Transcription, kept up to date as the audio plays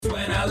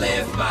I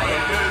live by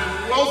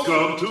it.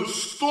 Welcome to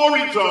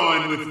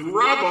Storytime with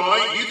Rabbi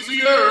Yitzi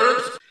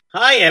Herbst.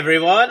 Hi,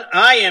 everyone.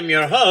 I am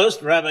your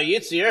host, Rabbi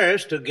Yitzi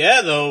Herbst,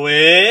 together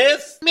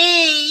with...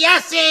 me,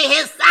 Yossi,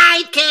 his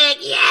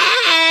sidekick.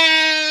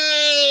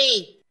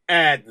 Yay!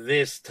 At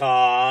this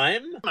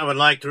time, I would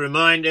like to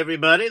remind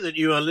everybody that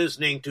you are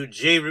listening to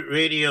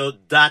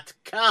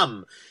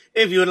jrootradio.com.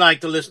 If you would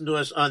like to listen to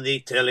us on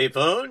the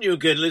telephone, you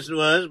can listen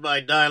to us by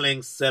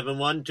dialing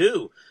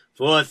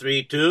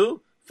 712-432-4217.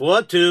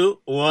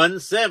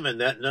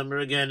 That number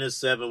again is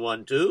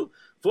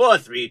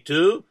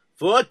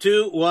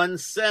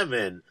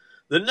 712-432-4217.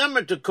 The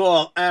number to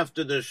call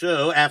after the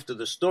show, after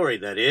the story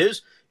that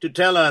is, to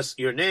tell us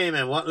your name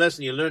and what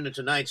lesson you learned in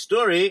tonight's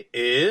story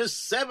is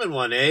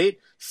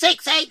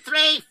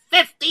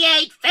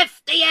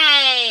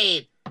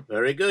 683-5858.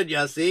 Very good,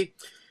 Yossi.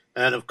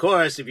 And, of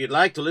course, if you'd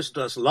like to listen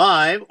to us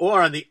live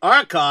or on the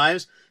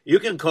archives, you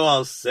can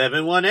call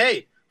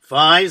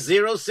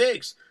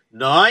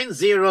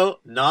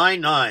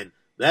 718-506-9099.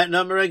 That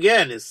number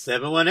again is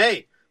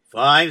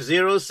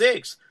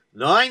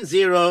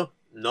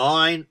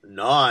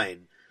 718-506-9099.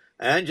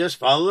 And just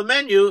follow the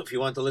menu if you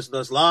want to listen to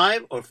us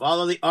live or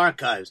follow the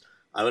archives.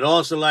 I would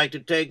also like to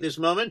take this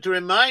moment to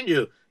remind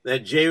you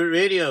that J-Root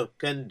Radio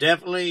can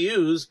definitely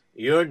use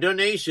your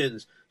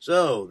donations.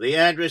 So, the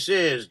address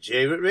is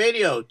J-Root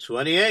Radio,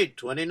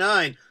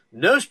 2829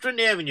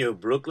 Nostrand Avenue,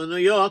 Brooklyn, New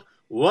York,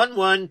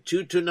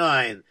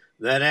 11229.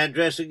 That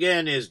address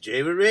again is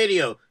J-Root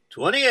Radio,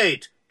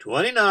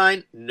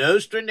 2829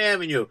 Nostrand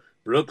Avenue,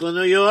 Brooklyn,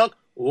 New York,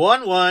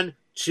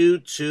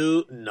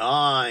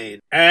 11229.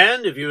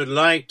 And if you would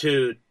like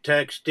to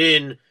text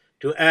in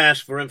to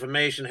ask for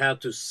information how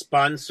to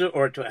sponsor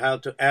or how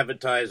to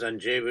advertise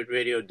on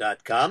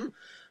jrootradio.com,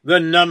 the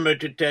number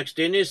to text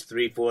in is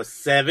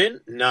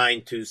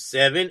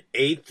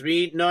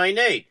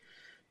 347-927-8398.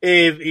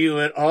 If you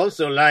would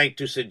also like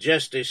to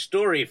suggest a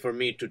story for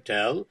me to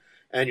tell,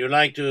 and you'd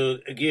like to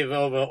give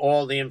over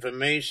all the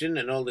information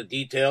and all the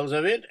details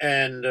of it,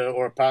 and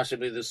or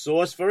possibly the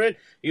source for it,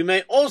 you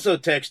may also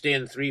text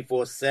in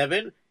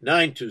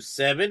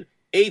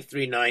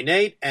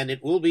 347-927-8398, and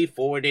it will be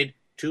forwarded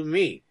to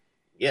me.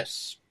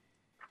 Yes.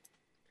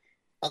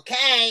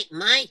 Okay,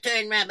 my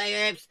turn, Rabbi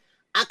Herbst.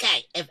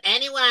 Okay, if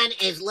anyone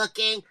is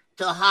looking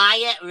to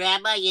hire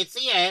Rabbi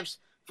Yitzi Herbst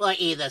for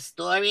either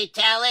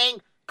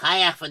storytelling,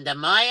 Kayach von der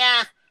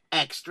Moyach,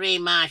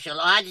 extreme martial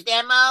arts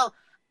demo,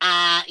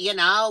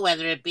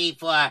 whether it be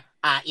for,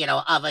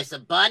 Avos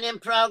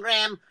Abanim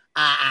program,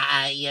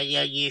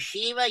 your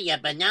yeshiva, your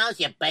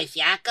banos, your Beis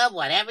Yaakov,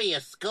 whatever, your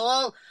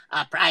school,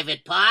 a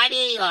private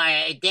party, or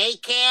a day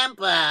camp,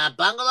 a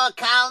bungalow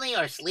colony,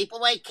 or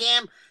sleepaway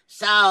camp.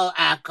 So,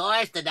 of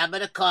course, the number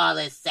to call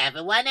is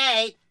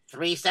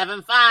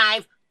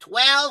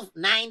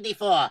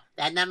 718-375-1294.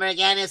 That number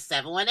again is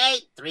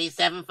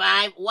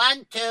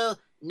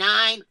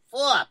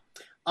 718-375-1294.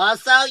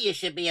 Also, you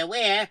should be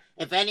aware,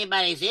 if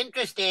anybody's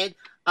interested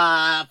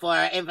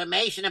for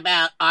information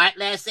about art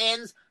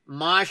lessons,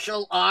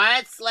 martial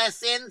arts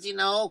lessons,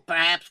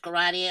 perhaps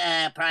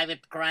karate,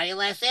 private karate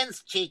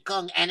lessons,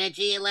 Qigong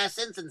energy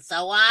lessons, and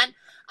so on,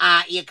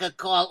 you could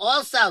call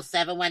also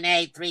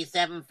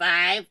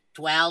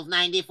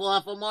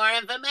 718-375-1294 for more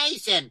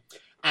information.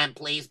 And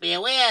please be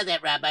aware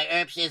that Rabbi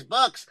Herbst's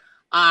books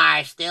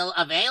are still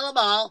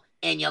available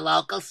in your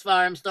local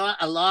Sforum store,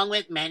 along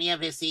with many of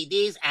his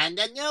CDs and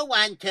a new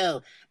one,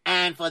 too.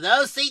 And for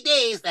those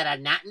CDs that are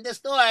not in the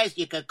stores,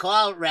 you could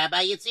call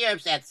Rabbi Yitzi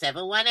Herbst at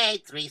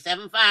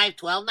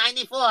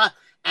 718-375-1294,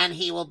 and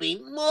he will be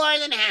more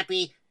than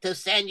happy to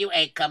send you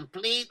a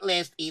complete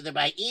list either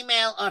by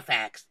email or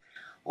fax.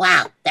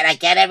 Wow, did I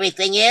get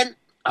everything in?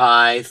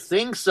 I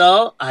think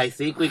so. I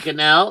think we can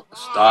now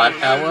start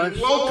our...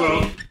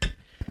 Welcome.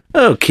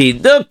 Okie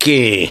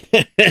dokie.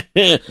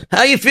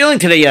 How you feeling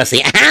today,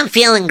 Yossi? I'm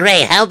feeling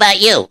great. How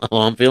about you?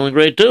 Oh, I'm feeling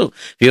great, too.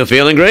 If you're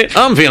feeling great,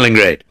 I'm feeling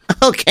great.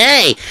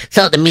 Okay.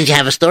 So that means you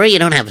have a story? You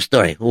don't have a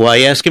story? Why are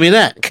you asking me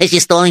that? Because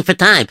you're stalling for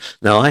time.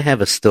 No, I have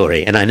a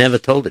story, and I never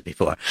told it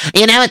before.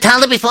 You never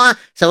told it before?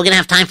 So we're going to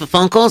have time for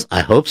phone calls?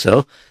 I hope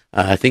so.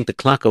 I think the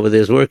clock over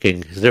there is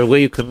working. Is there a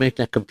way you can make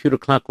that computer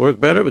clock work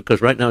better? Because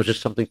right now it's just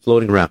something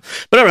floating around.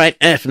 But all right,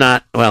 if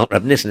not, well,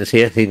 Reb Nissen is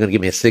here. He's going to give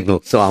me a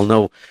signal, so I'll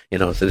know,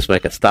 so this way I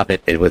can stop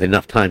it with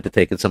enough time to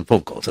take in some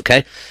phone calls,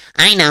 okay?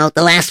 I know.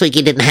 The last week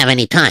you didn't have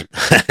any time.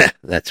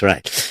 That's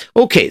right.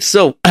 Okay,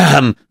 so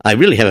I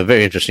really have a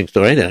very interesting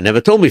story that I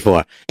never told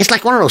before. It's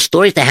like one of those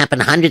stories that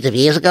happened hundreds of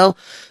years ago.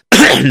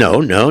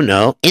 No.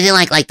 Is it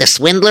like The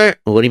Swindler?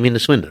 What do you mean, The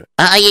Swindler?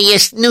 Your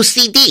new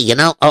CD,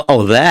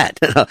 Oh, that.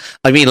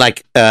 I mean,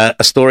 like a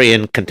story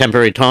in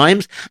contemporary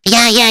times?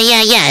 Yeah.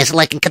 It's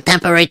like in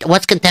contemporary.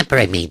 What's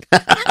contemporary mean?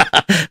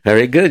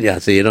 Very good, yeah.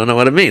 So you don't know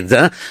what it means,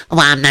 huh?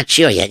 Well, I'm not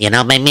sure yet,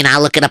 I mean,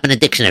 I'll look it up in the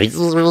dictionary. Okay,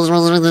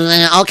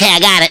 I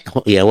got it.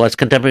 Yeah, what's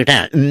contemporary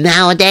time?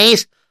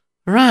 Nowadays?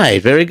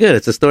 Right, very good.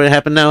 It's a story that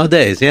happened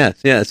nowadays.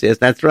 Yes,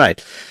 that's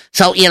right.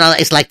 So,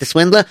 it's like The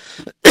Swindler.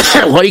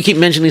 Why do you keep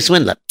mentioning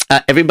Swindler?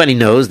 Everybody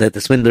knows that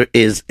The Swindler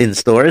is in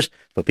stores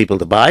for people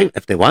to buy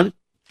if they want.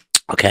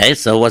 Okay,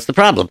 so what's the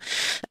problem?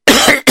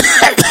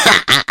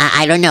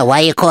 I don't know.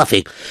 Why are you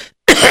coughing?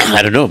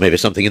 I don't know, maybe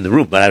something in the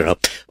room, but I don't know.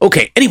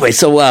 Okay, anyway,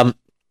 so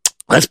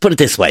let's put it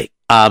this way.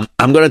 I'm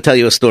going to tell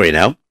you a story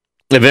now.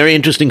 A very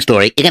interesting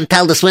story. You can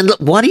tell the swindler?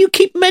 Why do you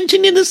keep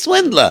mentioning the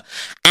swindler?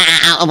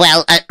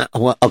 Well,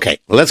 okay,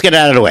 let's get it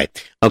out of the way.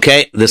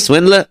 Okay, The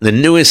Swindler, the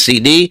newest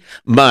CD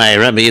by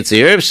Rabbi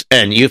Yitzi Erbs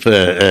and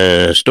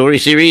Yufa story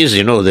series,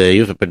 the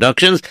Yufa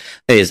Productions,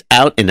 is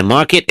out in the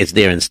market. It's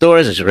there in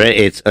stores.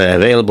 It's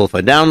available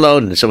for download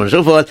and so on and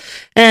so forth.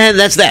 And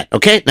that's that.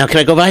 Okay, now can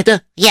I go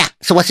weiter? Yeah,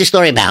 so what's your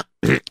story about?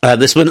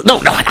 The Swindler. No,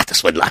 not The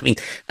Swindler. I mean,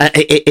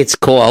 it's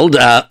called,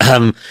 yeah,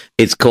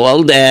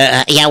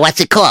 what's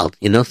it called?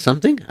 You know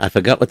something? I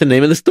forgot what the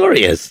name of the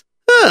story is.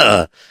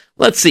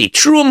 Let's see,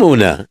 True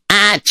Emunah.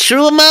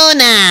 True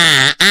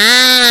Emunah.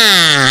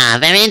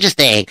 Very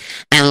interesting.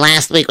 And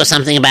last week was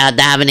something about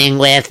davening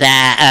with,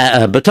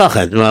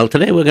 B'tochen. Well,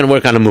 today we're going to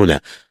work on Emunah.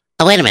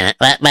 Oh, wait a minute.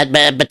 But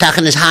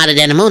B'tochen is harder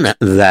than Emunah.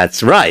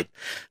 That's right.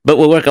 But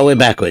we'll work our way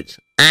backwards.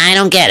 I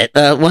don't get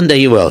it. One day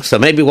you will. So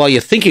maybe while you're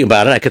thinking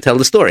about it, I could tell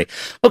the story.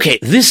 Okay,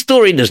 this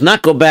story does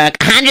not go back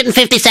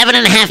 157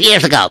 and a half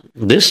years ago.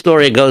 This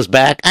story goes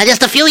back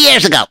just a few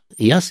years ago.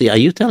 Yossi, are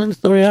you telling the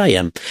story? I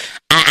am.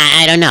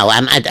 I don't know.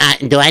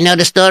 Do I know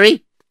the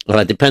story? Well,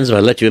 it depends if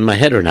I let you in my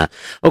head or not.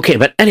 Okay,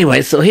 but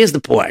anyway, so here's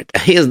the part.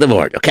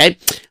 Okay?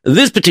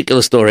 This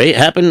particular story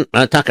happened,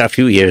 a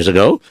few years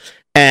ago,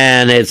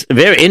 and it's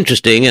very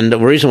interesting, and the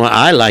reason why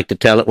I like to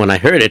tell it when I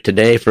heard it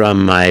today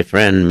from my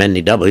friend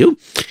Mendy W.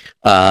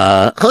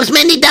 Who's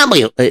Mendy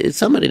W? It's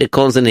somebody that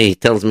calls in, he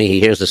tells me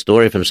he hears a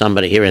story from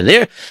somebody here and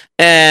there,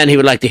 and he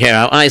would like to hear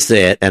how I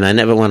say it, and I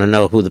never want to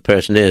know who the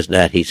person is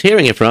that he's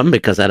hearing it from,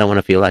 because I don't want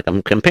to feel like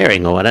I'm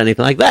comparing or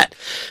anything like that.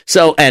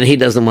 So, and he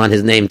doesn't want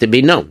his name to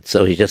be known,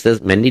 so he just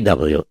says Mendy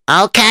W.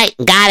 Okay,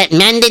 got it,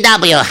 Mendy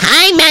W.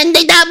 Hi,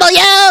 Mendy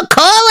W,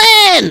 call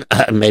in!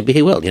 Maybe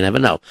he will, you never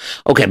know.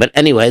 Okay, but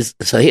anyways,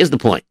 so here's the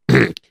point.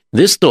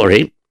 This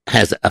story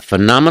has a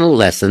phenomenal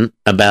lesson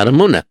about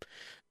Emunah.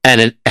 And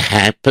it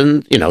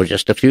happened,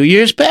 just a few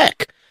years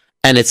back.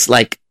 And it's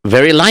like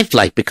very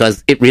lifelike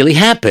because it really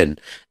happened.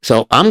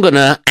 So are you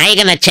gonna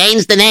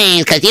change the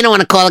name? Because you don't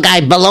want to call a guy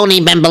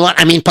Baloney Ben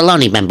Baloney.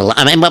 Poloni Ben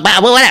Baloney.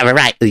 Whatever,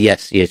 right?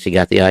 Yes, you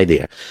got the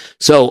idea.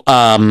 So,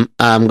 I'm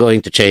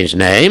going to change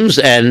names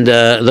and,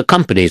 the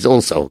companies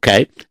also,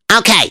 okay?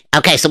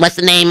 Okay, so what's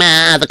the name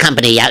of the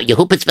company? Your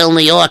Hoopertsville,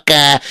 New York,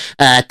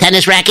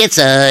 tennis rackets,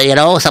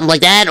 something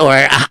like that? Or,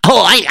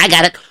 I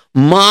got it.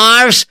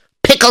 Marv's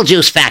Pickle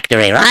Juice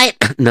Factory, right?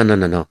 No.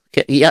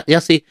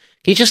 Yossi,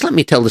 can you just let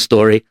me tell the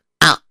story?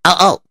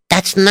 Oh,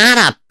 that's not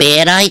a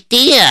bad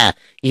idea.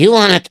 You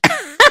want to...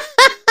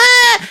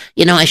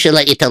 I should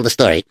let you tell the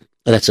story.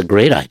 That's a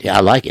great idea.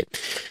 I like it.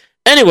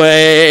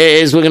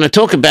 Anyways, we're going to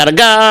talk about a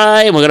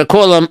guy, and we're going to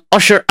call him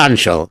Usher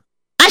Anshel.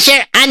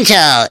 Usher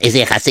Anshel! Is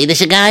he a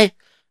Hasidic guy?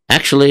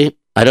 Actually,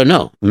 I don't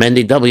know.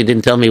 Mendy W.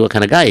 didn't tell me what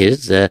kind of guy he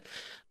is.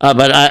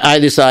 But I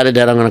decided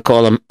that I'm going to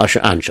call him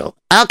Usher Anshel.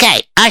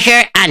 Okay,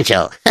 Usher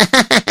Anshel.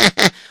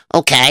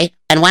 Okay,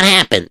 and what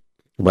happened?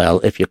 Well,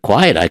 if you're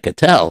quiet, I could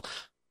tell.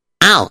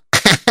 Oh,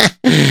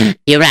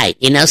 you're right.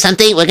 You know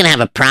something? We're going to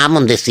have a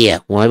problem this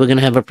year. Why are we going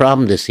to have a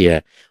problem this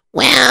year?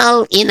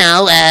 Well,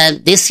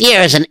 this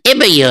year is an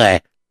Iber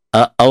year.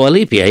 A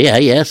leap year,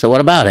 yeah. So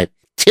what about it?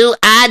 2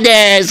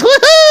 others.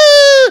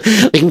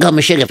 Woohoo! We can go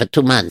Meshuggah for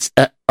 2 months.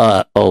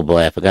 Oh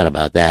boy, I forgot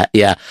about that.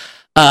 Yeah.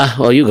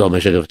 Well, you go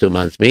Meshuggah for 2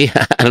 months. Me,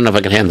 I don't know if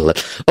I can handle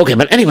it. Okay,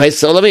 but anyway,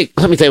 so let me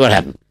tell you what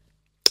happened.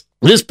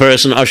 This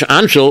person, Usher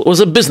Anshel,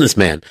 was a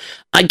businessman.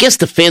 I guess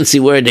the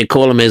fancy word they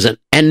call him is an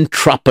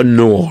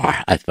entrepreneur,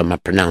 if I'm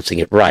not pronouncing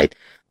it right.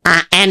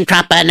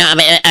 Entrepreneur,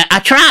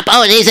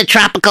 oh, he's a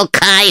tropical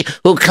guy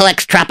who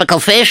collects tropical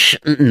fish?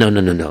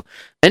 No.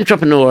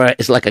 Entrepreneur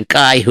is like a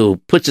guy who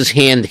puts his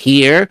hand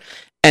here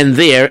and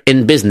there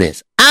in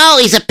business. Oh,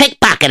 he's a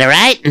pickpocketer,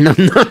 right? No.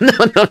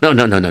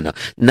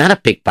 Not a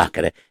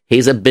pickpocketer.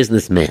 He's a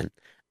businessman.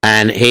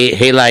 And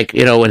he like,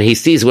 when he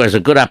sees where's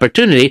a good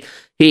opportunity,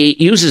 he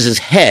uses his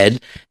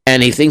head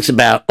and he thinks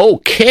about,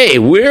 okay,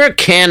 where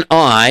can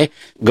I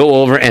go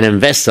over and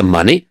invest some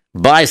money,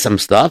 buy some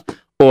stuff,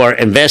 or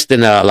invest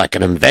in like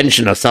an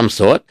invention of some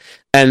sort,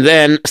 and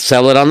then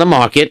sell it on the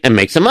market and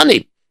make some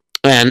money.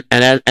 And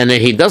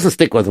he doesn't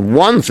stick with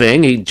one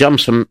thing. He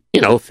jumps from,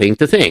 thing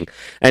to thing.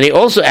 And he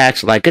also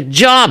acts like a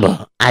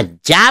jobber. A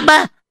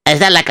jobber? Is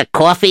that like a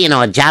coffee,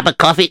 a jobber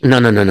coffee? No,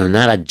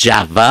 not a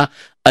java,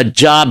 a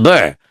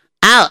jobber.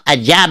 Oh, a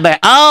jobber.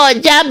 Oh, a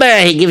jobber.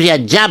 He gives you a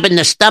job in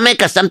the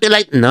stomach or something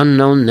like...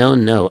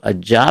 No. A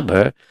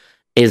jobber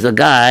is a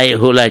guy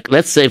who, like,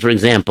 let's say, for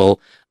example,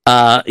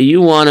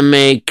 you want to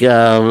make,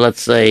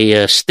 let's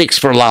say, sticks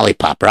for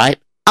lollipop, right?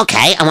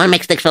 Okay, I want to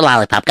make sticks for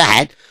lollipop. Go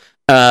ahead.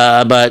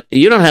 But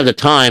you don't have the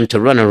time to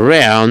run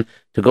around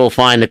to go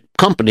find the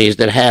companies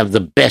that have the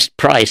best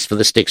price for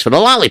the sticks for the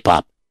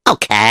lollipop.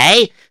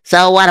 Okay,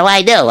 so what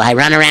do? I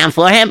run around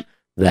for him?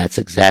 That's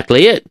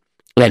exactly it.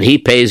 And he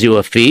pays you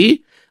a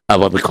fee,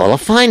 what we call a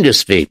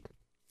finder's fee.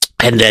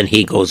 And then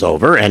he goes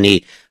over and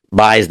he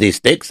buys these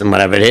sticks and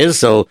whatever it is.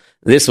 So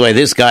this way,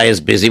 this guy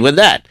is busy with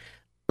that.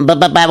 But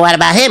what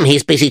about him?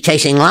 He's busy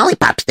chasing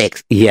lollipop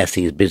sticks. Yes,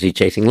 he's busy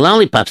chasing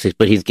lollipop sticks,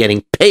 but he's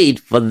getting paid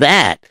for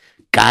that.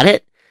 Got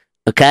it?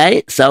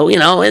 Okay, so,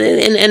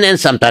 and then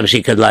sometimes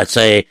he could, let's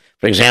say,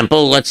 for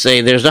example, let's say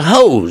there's a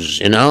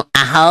hose, A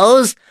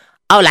hose?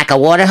 Oh, like a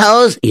water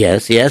hose?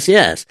 Yes.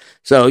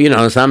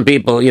 So, some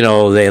people,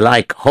 they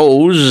like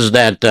hose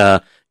that,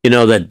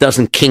 that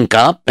doesn't kink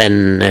up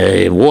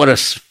and water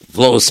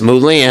flows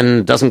smoothly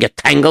and doesn't get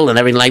tangled and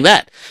everything like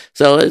that.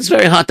 So it's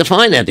very hard to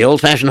find that. The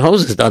old-fashioned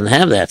hoses doesn't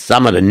have that.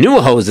 Some of the new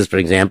hoses, for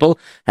example,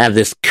 have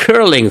this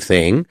curling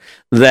thing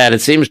that it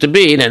seems to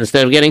be that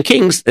instead of getting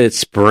kinks, it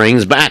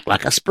springs back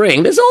like a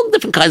spring. There's all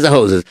different kinds of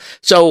hoses.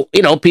 So,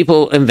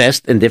 people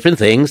invest in different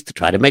things to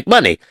try to make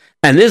money.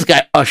 And this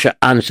guy, Usher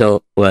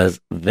Anshel, was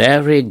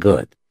very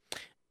good.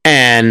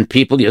 And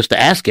people used to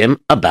ask him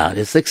about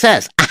his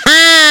success.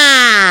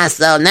 Aha!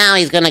 So now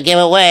he's going to give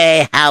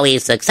away how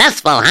he's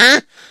successful,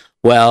 huh?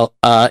 Well,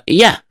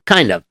 yeah,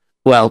 kind of.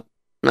 Well,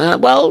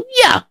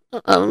 yeah,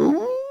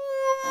 more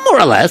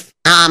or less.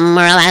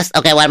 More or less?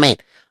 Okay, what do you mean?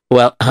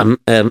 Well,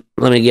 let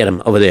me get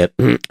him over there.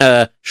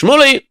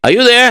 Shmuley, are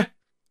you there?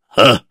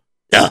 Yeah,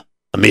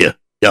 I'm here.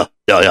 Yeah.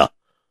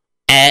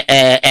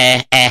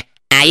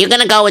 Are you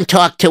gonna go and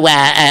talk to,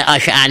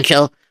 Usher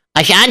Anshel?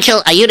 Usher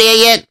Anshel, are you there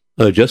yet?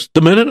 Just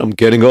a minute, I'm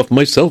getting off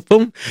my cell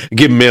phone.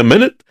 Give me a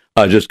minute.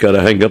 I just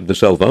gotta hang up the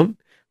cell phone.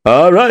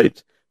 All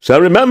right. So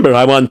remember,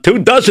 I want 2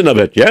 dozen of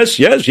it. Yes.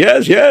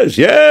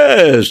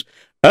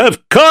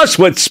 Of course,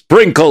 with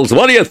sprinkles.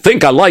 What do you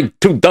think? I like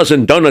 2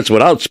 dozen donuts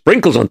without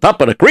sprinkles on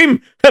top of the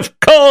cream? Of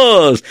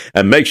course.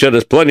 And make sure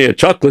there's plenty of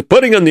chocolate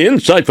pudding on the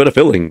inside for the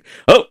filling.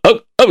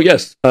 Oh,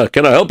 yes.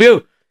 Can I help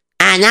you?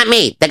 Not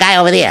me. The guy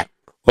over there.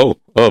 Oh,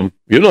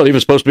 you're not even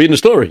supposed to be in the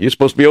store. You're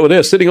supposed to be over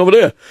there, sitting over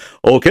there.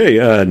 Okay,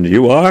 and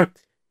you are?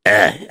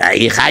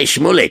 Hi,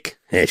 Shmulik.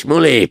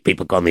 Shmulik.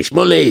 People call me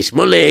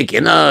Shmulik,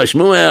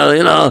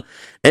 Shmuel,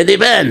 It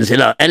depends,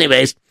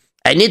 Anyways,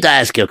 I need to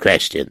ask you a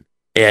question.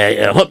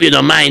 I hope you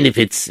don't mind if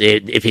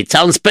it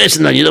sounds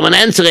personal, you don't want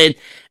to answer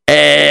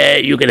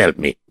it, you can help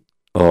me.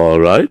 All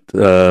right.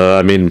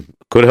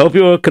 Could help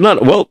you or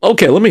cannot. Well,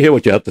 okay, let me hear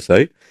what you have to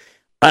say.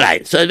 All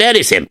right, so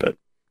very simple.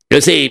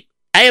 You see,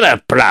 I have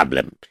a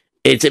problem.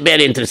 It's a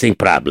very interesting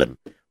problem.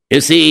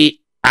 You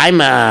see,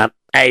 I'm a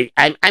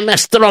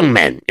strong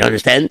man, you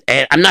understand?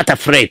 I'm not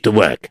afraid to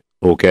work.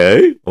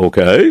 Okay.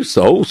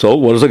 So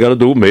what does it got to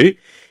do with me?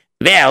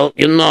 Well,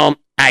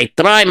 I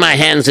try my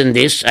hands in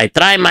this, I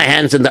try my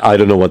hands in the... I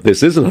don't know what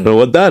this is, and I don't know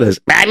what that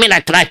is. I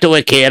try to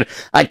work here,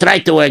 I try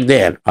to work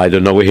there. I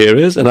don't know where here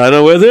is, and I don't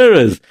know where there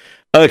is.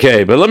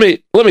 Okay, but let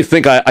me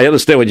think. I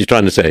understand what you're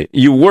trying to say.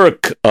 You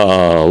work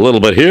a little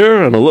bit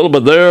here and a little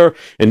bit there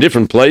in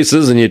different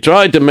places, and you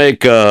try to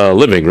make a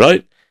living,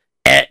 right?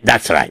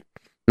 That's right.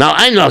 Now,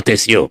 I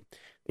notice you.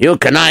 You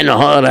can I know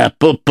how to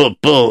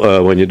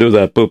poo. When you do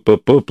that poo,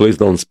 please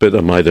don't spit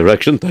in my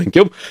direction. Thank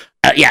you.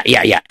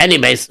 Yeah.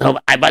 Anyways,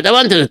 but I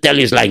wanted to tell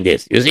you like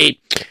this. You see,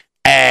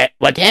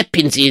 what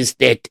happens is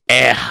that,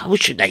 how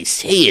should I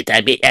say it?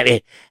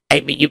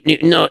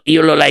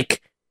 You're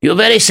like, you're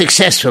very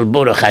successful,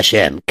 Baruch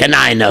Hashem. Can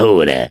I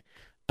know that?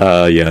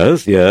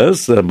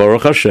 Yes,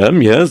 Baruch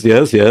Hashem, yes.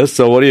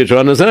 So what are you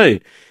trying to say?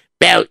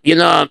 Well,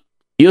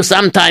 you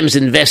sometimes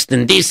invest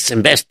in this,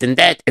 invest in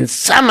that, and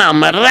somehow,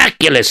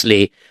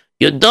 miraculously,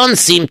 you don't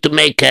seem to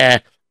make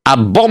a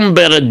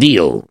bomber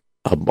deal.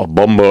 A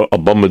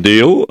bomber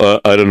deal?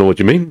 I don't know what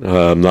you mean.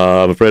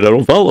 I'm afraid I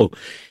don't follow.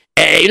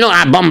 A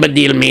bomber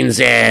deal means,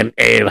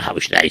 how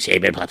should I say,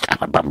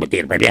 a bomber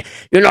deal,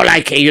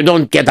 like you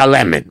don't get a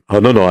lemon. Oh,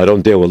 no, I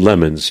don't deal with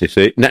lemons, you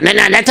see. No,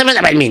 that's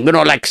what I mean.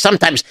 Like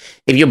sometimes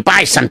if you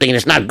buy something and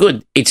it's not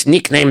good, it's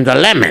nicknamed a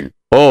lemon.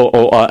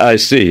 I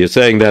see. You're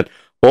saying that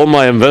all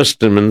my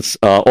investments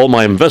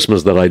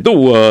that I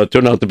do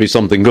turn out to be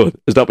something good.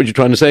 Is that what you're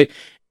trying to say?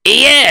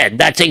 Yeah,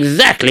 that's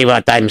exactly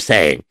what I'm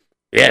saying.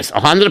 Yes,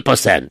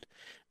 100%.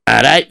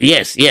 All right?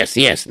 Yes.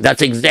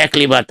 That's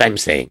exactly what I'm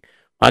saying.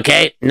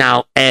 Okay?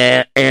 Now,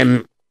 let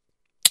me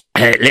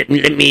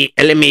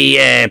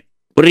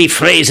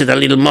rephrase it a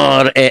little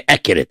more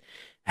accurate.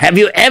 Have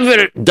you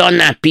ever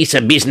done a piece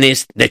of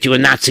business that you were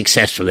not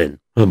successful in?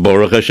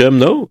 Baruch Hashem,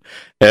 no.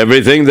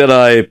 Everything that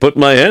I put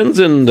my hands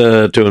in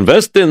to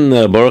invest in,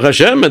 Baruch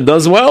Hashem, it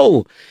does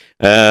well.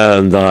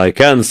 And I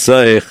can't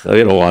say,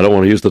 I don't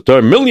want to use the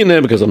term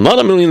millionaire because I'm not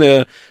a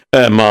millionaire.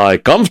 Am I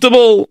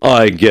comfortable?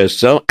 I guess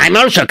so. I'm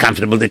also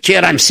comfortable. The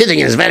chair I'm sitting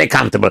in is very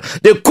comfortable.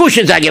 The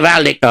cushions are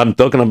gewaldig. I'm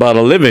talking about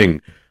a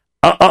living.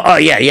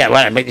 Yeah.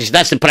 Well,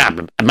 that's the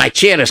problem. My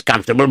chair is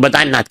comfortable, but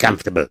I'm not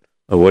comfortable.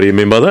 What do you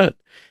mean by that?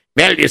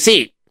 Well, you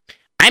see,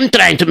 I'm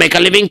trying to make a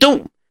living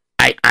too.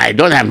 I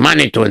don't have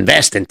money to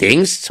invest in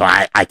things, so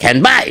I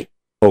can buy.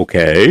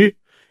 Okay.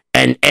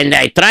 And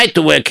I try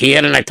to work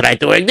here and I try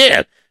to work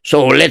there.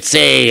 So let's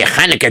say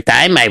Hanukkah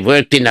time, I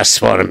worked in a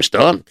Sforum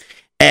store,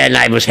 and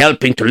I was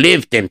helping to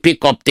lift and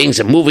pick up things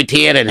and move it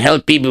here and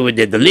help people with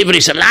the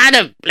deliveries. A lot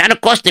of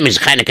customers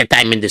Hanukkah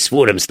time in the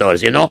Sforum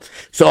stores,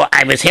 So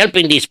I was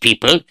helping these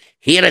people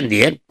here and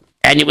there,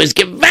 and it was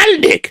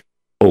gewaldig.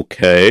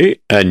 Okay,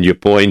 and your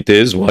point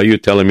is, why are you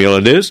telling me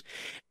all this?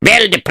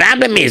 Well, the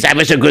problem is I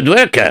was a good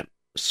worker.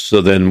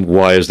 So then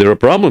why is there a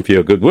problem if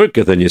you're a good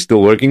worker? Then you're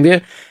still working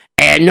there?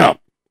 No.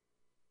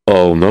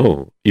 Oh,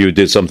 no. You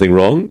did something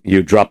wrong?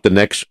 You dropped the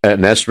next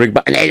nest rig?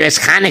 It was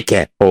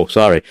Hanukkah. Oh,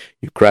 sorry.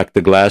 You cracked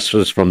the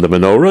glasses from the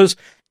menorahs?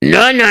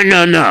 No.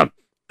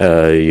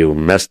 You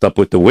messed up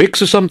with the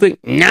wicks or something?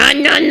 No.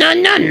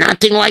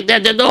 Nothing like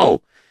that at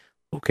all.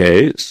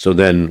 Okay, so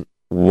then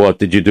what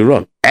did you do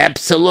wrong?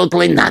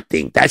 Absolutely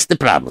nothing. That's the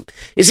problem.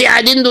 You see,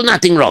 I didn't do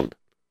nothing wrong.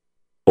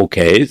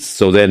 Okay,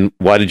 so then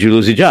why did you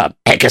lose your job?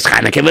 Because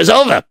Hanukkah was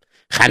over.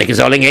 Hanukkah is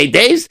only 8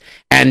 days,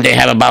 and they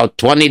have about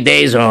 20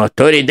 days or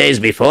 30 days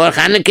before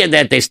Hanukkah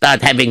that they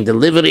start having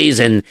deliveries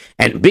and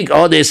big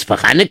orders for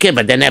Hanukkah,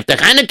 but then after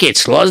Hanukkah it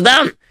slows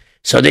down.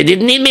 So they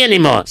didn't need me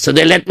anymore, so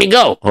they let me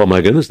go. Oh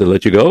my goodness, they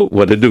let you go?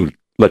 What did they do?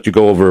 Let you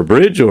go over a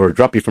bridge or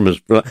drop you from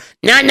his... No.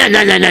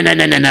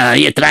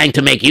 You're trying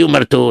to make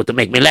humor to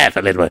make me laugh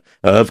a little bit.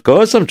 Of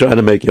course I'm trying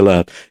to make you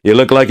laugh. You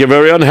look like you're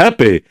very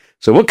unhappy.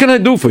 So what can I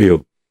do for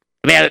you?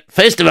 Well,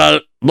 first of all,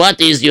 what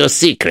is your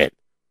secret?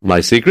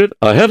 My secret?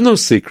 I have no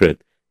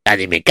secret.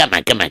 I mean, come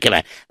on.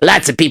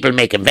 Lots of people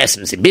make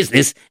investments in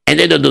business, and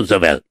they don't do so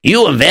well.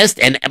 You invest,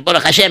 and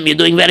Baruch Hashem, you're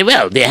doing very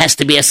well. There has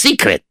to be a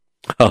secret.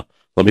 Let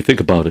me think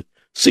about it.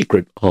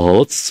 Secret.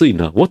 Let's see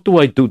now. What do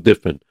I do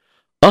different?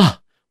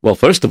 Well,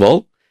 first of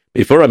all,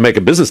 before I make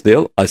a business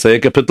deal, I say a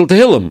Kapitel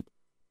Tehillim.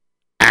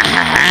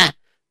 Uh-huh.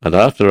 And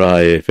after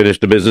I finish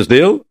the business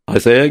deal, I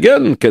say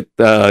again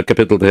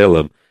Kapitel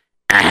Tehillim.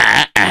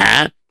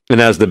 Uh-huh. And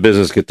as the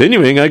business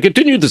continuing, I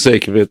continue to say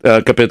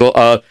Kapitel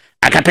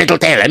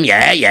Tehillim,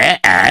 yeah,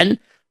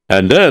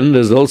 and then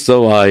there's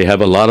also, I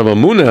have a lot of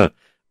Amunah.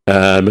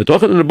 And we're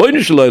talking in the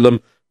B'nai Shalom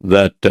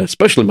that,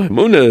 especially my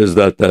Amunah, is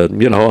that,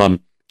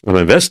 I'm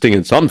investing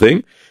in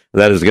something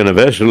that is going to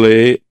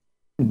eventually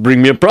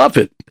bring me a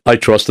profit. I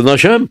trust in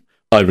Hashem.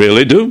 I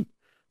really do.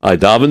 I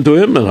daven to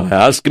him and I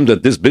ask him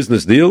that this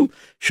business deal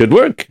should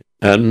work.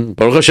 And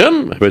Baruch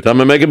Hashem, every time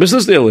I make a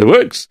business deal, it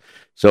works.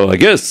 So I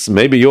guess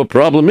maybe your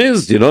problem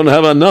is you don't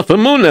have enough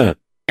Amunah.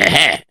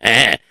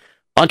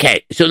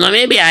 Okay, so now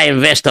maybe I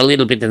invest a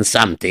little bit in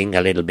something,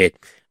 a little bit.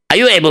 Are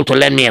you able to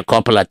lend me a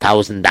couple of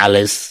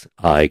 $1,000?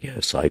 I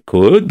guess I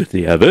could, but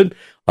you have it.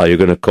 Are you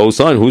going to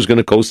co-sign? Who's going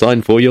to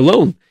co-sign for your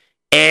loan?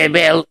 I'm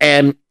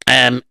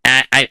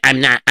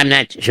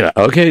not sure.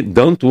 Okay,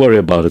 don't worry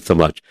about it so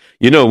much.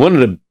 One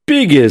of the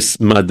biggest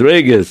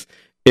madregas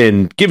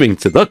in giving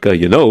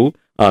tzedakah,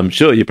 I'm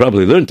sure you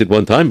probably learned it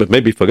one time, but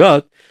maybe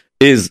forgot,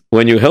 is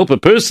when you help a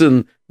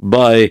person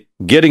by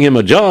getting him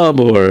a job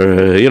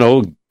or,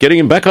 getting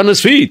him back on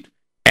his feet.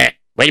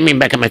 What do you mean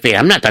back on my feet?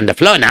 I'm not on the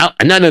floor now.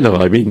 No.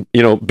 I mean,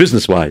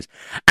 business-wise.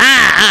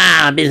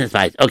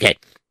 Business-wise. Okay.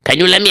 Can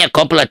you lend me a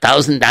couple of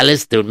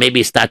 $1,000 to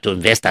maybe start to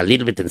invest a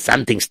little bit in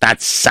something, start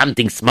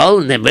something small,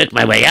 and then work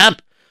my way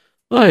up?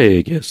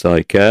 I guess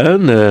I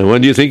can.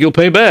 When do you think you'll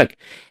pay back?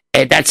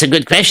 That's a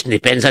good question.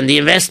 Depends on the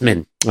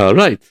investment. All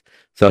right.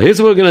 So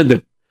here's what we're going to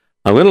do.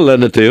 I'm going to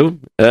lend it to you,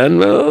 and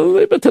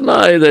maybe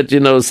tonight that,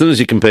 as soon as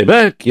you can pay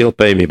back, you'll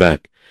pay me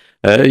back.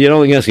 You're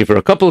only asking for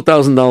a couple of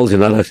 $1,000. You're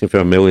not asking for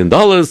 $1 million.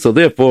 So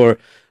therefore,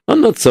 I'm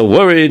not so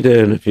worried.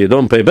 And if you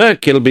don't pay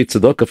back, it'll be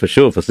tzedakah for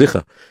sure, for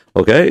sicha.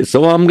 Okay?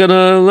 So I'm going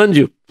to lend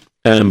you.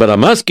 But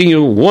I'm asking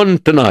you one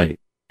tonight.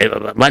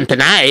 One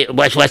tonight?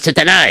 What's the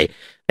tonight?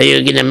 Are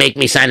you going to make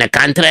me sign a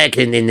contract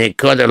in the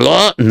court of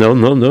law? No.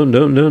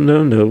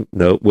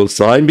 We'll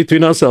sign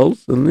between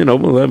ourselves. And,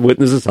 we'll have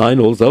witnesses sign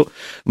also.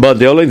 But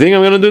the only thing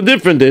I'm going to do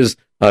different is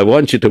I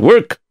want you to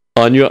work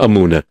on your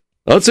Amunah.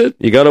 That's it.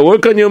 You got to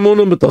work on your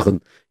Amunah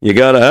B'tachan. You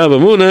got to have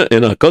Amunah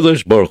in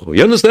HaKadosh Baruch Hu.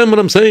 You understand what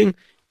I'm saying?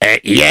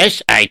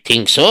 Yes, I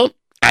think so.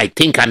 I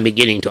think I'm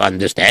beginning to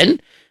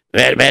understand.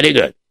 Very, very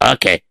good.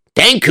 Okay.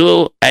 Thank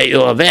you.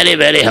 You are very,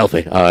 very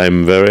helpful.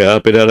 I'm very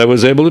happy that I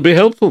was able to be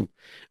helpful.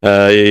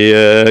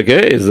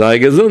 Okay, sei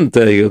gesund.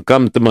 You'll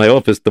come to my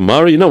office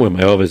tomorrow. You know where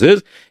my office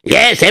is?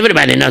 Yes,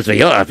 everybody knows where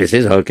your office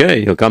is.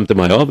 Okay, you'll come to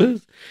my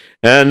office.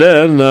 And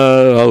then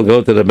I'll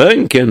go to the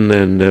bank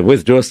and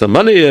withdraw some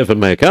money from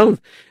my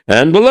account.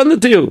 And we'll lend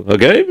it to you.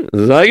 Okay?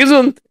 Sei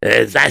gesund.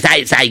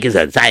 Sei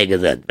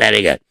gesund.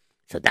 Very good.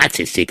 So that's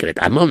his secret.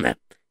 Amunah.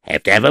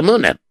 Have to have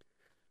Amunah.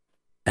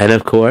 And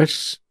of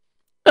course,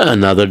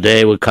 another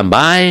day will come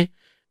by,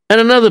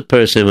 and another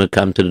person will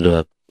come to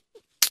the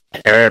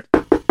door.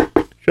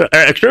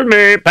 Excuse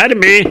me, pardon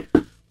me.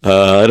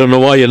 I don't know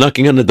why you're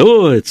knocking on the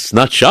door. It's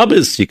not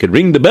Shabbos. You could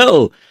ring the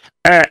bell.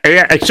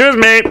 Yeah, excuse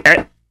me.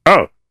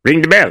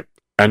 Ring the bell.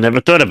 I never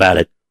thought about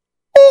it.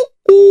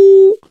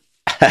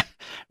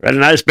 What a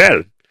nice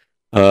bell.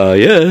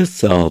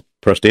 Yes, I'll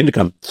press the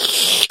intercom.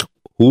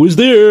 Who is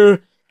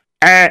there?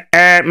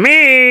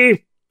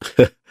 Me.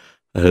 I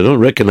don't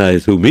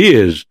recognize who me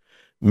is.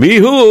 Me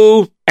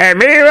who?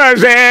 Me was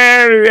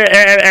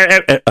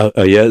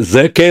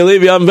Zek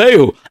Caleb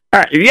Yamvehu.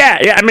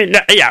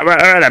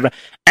 Whatever.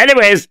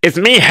 Anyways, it's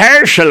me,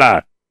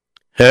 Hershela.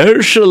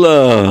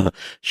 Shalom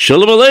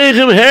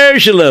Aleichem,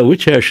 Hershela.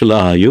 Which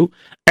Hershela are you?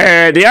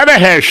 The other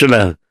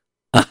Hershela.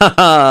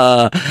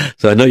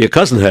 So I know your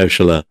cousin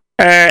Herschela.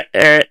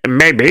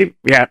 Maybe.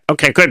 Yeah,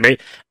 okay, could be.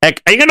 Are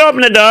you going to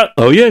open the door?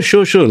 Oh, yeah,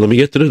 sure. Let me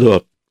get to the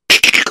door.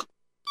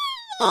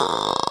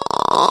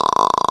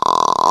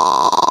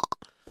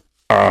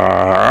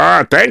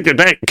 Thank you.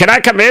 Can I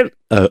come in?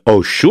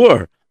 Oh,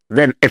 sure.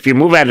 Then if you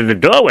move out of the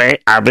doorway,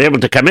 I'll be able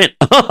to come in.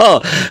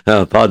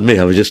 Pardon me.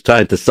 I was just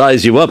trying to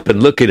size you up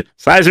and look at...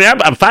 Size me up?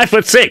 I'm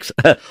 5'6".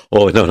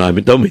 Oh, no, I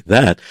don't mean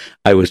that.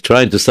 I was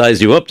trying to size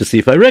you up to see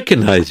if I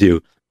recognize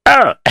you.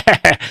 Oh,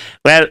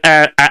 well,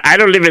 I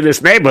don't live in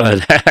this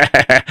neighborhood.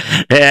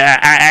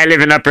 I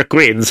live in Upper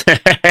Queens,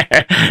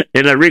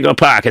 in a Rego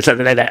Park or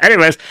something like that.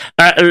 Anyways,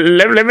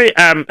 let me,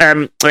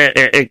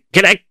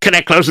 can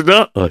I close the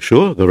door? Oh,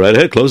 sure. Go right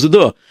ahead. Close the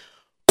door.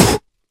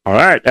 All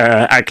right,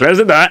 I close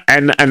the door,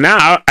 and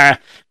now,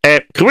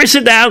 can we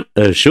sit down?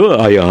 Sure.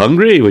 Are you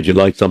hungry? Would you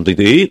like something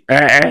to eat?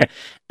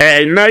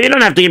 No, you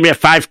don't have to give me a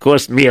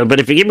 5-course meal, but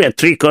if you give me a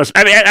 3-course...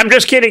 I'm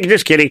just kidding.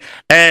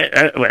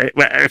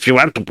 If you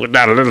want to put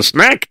down a little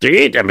snack to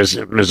eat, a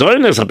bisschen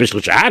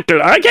chocolate,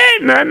 okay,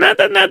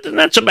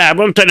 not so bad, I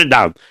won't turn it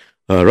down.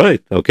 All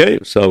right, okay,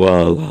 so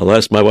I'll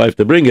ask my wife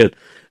to bring it.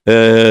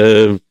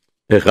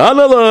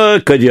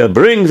 Chanala, could you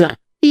bring...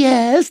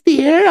 Yes,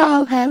 dear,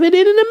 I'll have it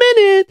in a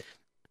minute.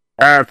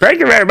 Thank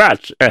you very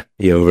much.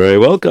 You're very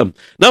welcome.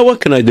 Now, what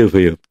can I do for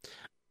you?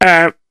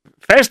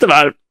 First of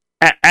all,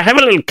 I have a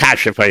little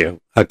kasha for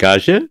you. A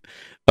kasha?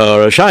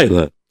 Or a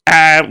shaila?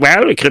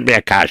 Well, it could be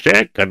a kasha,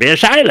 it could be a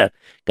shaila.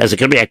 Because it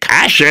could be a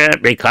kasha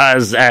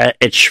because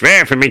it's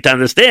schwer for me to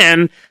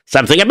understand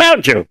something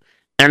about you.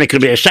 And it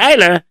could be a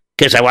shaila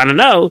because I want to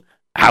know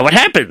how it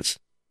happens.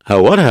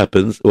 How what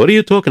happens? What are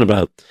you talking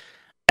about?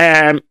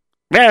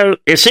 Well,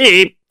 you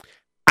see,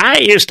 I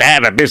used to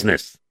have a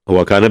business.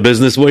 What kind of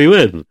business were you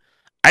in?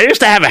 I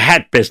used to have a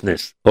hat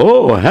business.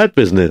 Oh, a hat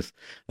business.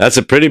 That's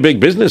a pretty big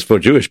business for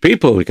Jewish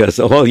people because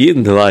all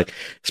Yidden, like,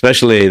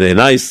 especially the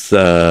nice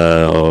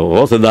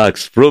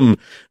Orthodox from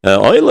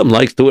Oilam,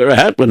 likes to wear a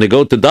hat when they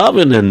go to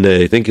daven and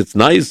they think it's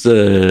nice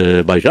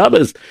by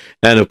Shabbos.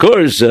 And of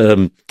course,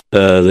 they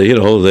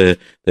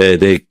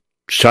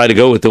try to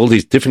go with all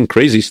these different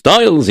crazy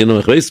styles,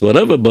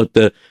 whatever.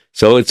 But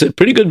so it's a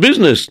pretty good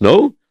business,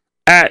 no?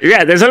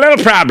 Yeah, there's a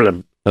little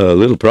problem. A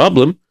little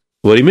problem?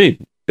 What do you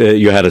mean?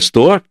 You had a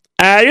store?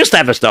 I used to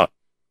have a store.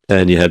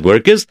 And you had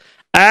workers?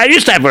 I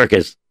used to have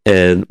workers.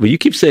 And well, you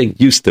keep saying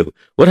used to.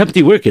 What happened to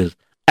your workers?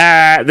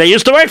 They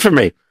used to work for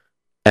me.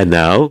 And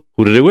now,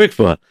 who do they work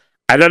for?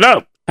 I don't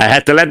know. I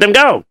had to let them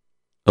go.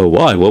 Oh,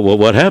 why?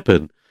 What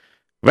happened?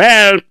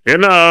 Well,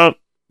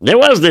 there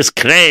was this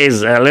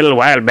craze a little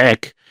while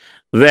back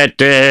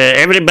that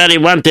everybody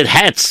wanted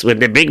hats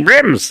with the big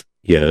brims.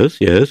 Yes.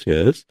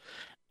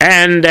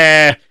 And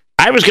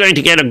I was going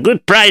to get a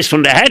good price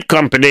from the hat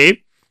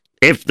company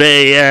if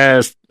they,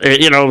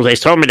 they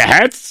sold me the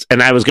hats,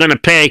 and I was going to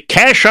pay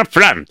cash up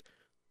front.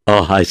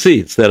 Oh, I see.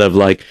 Instead of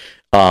like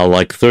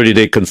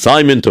 30-day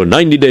consignment or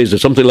 90 days or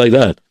something like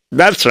that.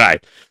 That's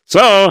right.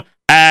 So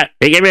they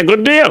gave me a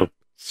good deal.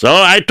 So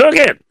I took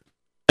it.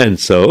 And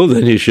so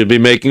then you should be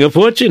making a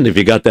fortune if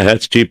you got the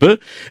hats cheaper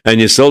and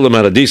you sold them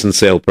at a decent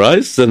sale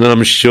price, and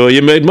I'm sure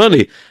you made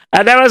money.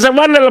 And there was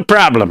one little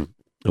problem.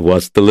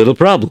 What's the little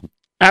problem?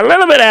 A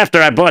little bit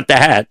after I bought the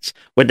hats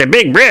with the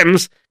big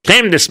brims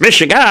came this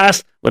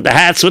Michigas with the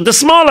hats with the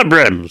smaller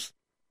brims.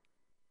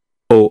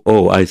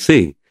 Oh, I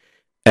see.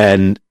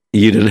 And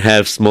you didn't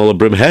have smaller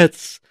brim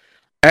hats?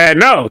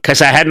 No,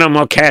 because I had no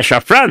more cash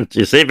up front,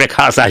 you see,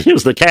 because I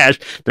used the cash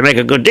to make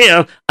a good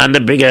deal on the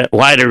bigger,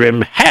 wider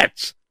rim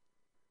hats.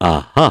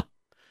 Uh-huh.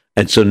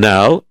 And so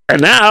now?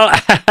 And now,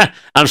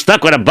 I'm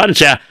stuck with a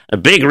bunch of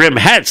big rim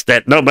hats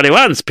that nobody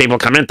wants. People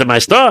come into my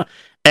store,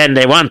 and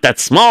they want that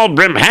small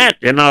brim hat,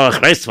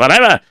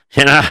 whatever,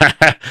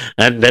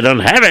 and they don't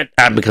have it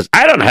because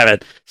I don't have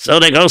it. So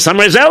they go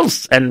somewhere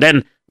else, and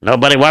then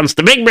nobody wants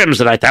the big brims.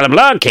 And I tell them,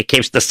 look, it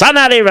keeps the sun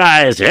out of your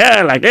eyes,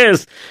 like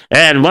this.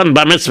 And one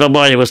bar mitzvah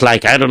boy was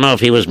like, I don't know if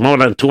he was more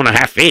than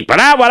 2.5 feet, but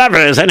whatever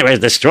it is. Anyways,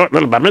 this short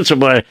little bar mitzvah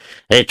boy,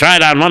 they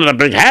tried on one of the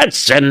big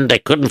hats, and they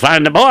couldn't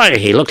find the boy.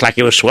 He looked like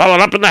he was swallowed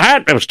up in the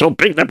hat. It was too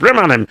big, the brim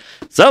on him.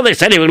 So they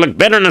said he would look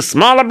better in a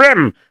smaller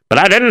brim, but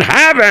I didn't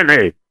have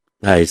any.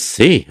 I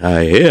see.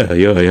 I hear.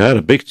 You had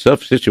a big,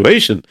 tough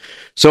situation.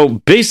 So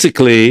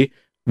basically,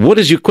 what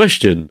is your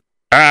question?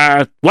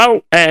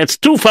 It's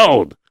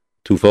twofold.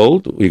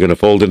 Twofold? You're going to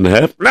fold it in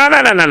half? No.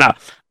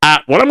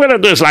 What I'm going to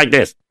do is like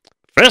this.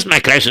 First, my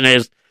question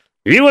is,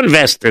 you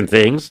invest in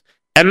things,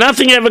 and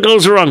nothing ever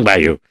goes wrong by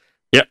you.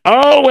 You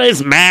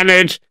always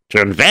manage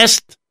to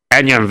invest,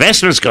 and your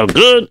investments go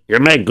good, you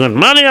make good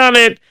money on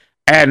it,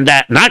 and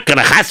not going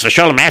to chas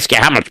v'sholem ask you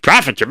how much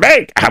profit you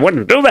make. I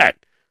wouldn't do that.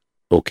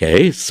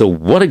 Okay, so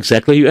what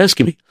exactly are you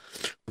asking me?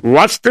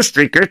 What's the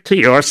secret to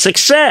your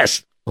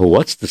success? Oh,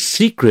 what's the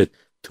secret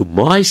to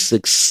my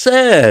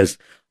success?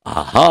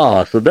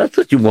 Aha, so that's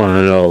what you want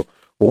to know.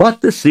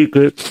 What the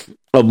secret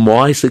of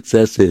my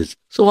success is.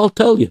 So I'll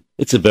tell you.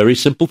 It's a very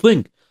simple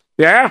thing.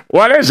 Yeah?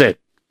 What is it?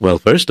 Well,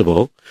 first of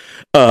all,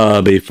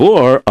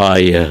 before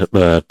I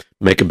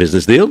make a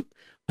business deal,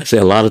 I say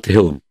a lot of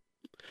Tehillim.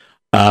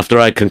 After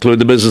I conclude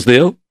the business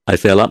deal, I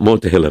say a lot more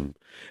Tehillim.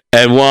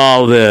 And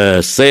while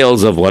the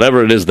sales of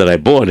whatever it is that I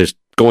bought is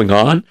going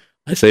on,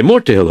 I say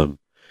more Tehillim.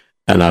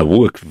 And I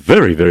work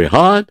very, very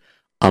hard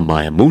on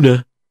my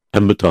Emunah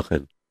and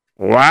B'tachon.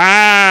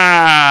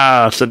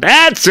 Wow. So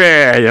that's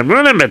it.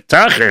 Emunah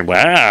B'tachon.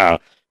 Wow.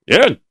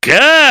 You're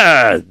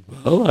good.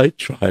 Well, I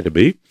try to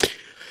be.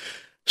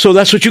 So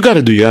that's what you got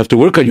to do. You have to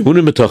work on your Emunah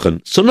and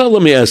B'tachon. So now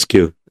let me ask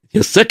you,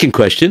 your second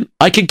question,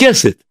 I can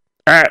guess it.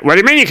 What do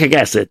you mean you can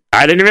guess it?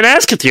 I didn't even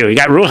ask it to you. You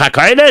got Ruach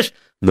HaKodesh?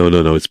 No.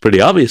 It's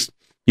pretty obvious.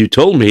 You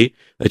told me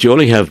that you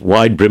only have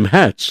wide brim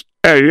hats.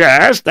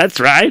 Yes, that's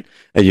right.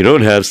 And you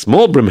don't have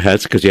small brim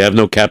hats because you have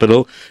no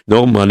capital,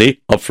 no money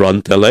up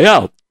front to lay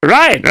out.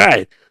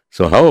 Right.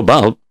 So how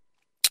about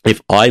if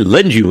I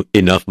lend you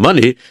enough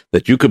money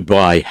that you could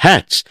buy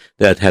hats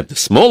that have the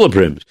smaller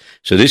brims?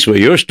 So this way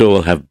your store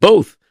will have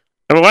both.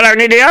 What do I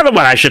need the other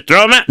one? I should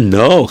throw them out?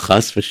 No,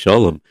 chas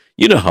v'sholem.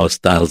 You know how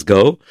styles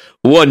go.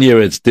 1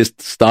 year it's this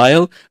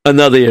style,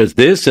 another year it's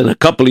this, and a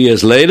couple of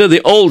years later,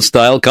 the old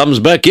style comes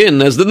back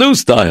in as the new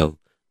style.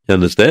 You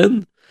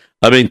understand?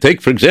 I mean,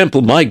 take, for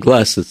example, my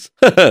glasses.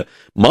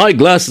 My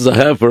glasses I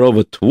have for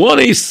over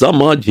 20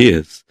 some odd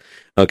years.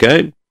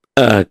 Okay?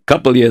 A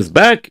couple years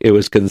back, it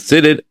was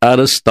considered out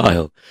of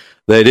style.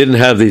 They didn't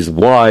have these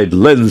wide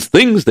lens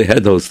things. They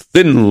had those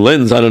thin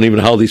lens. I don't even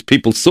know how these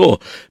people saw.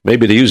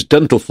 Maybe they used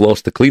dental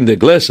floss to clean their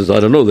glasses. I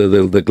don't know.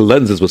 The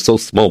lenses were so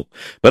small.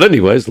 But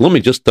anyways, let me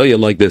just tell you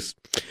like this.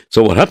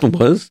 So what happened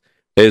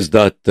is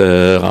that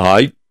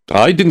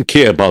I didn't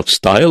care about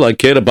style. I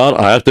cared about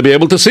I have to be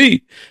able to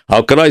see.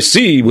 How could I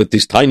see with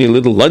these tiny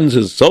little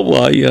lenses? So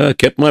I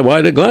kept my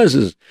wider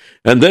glasses.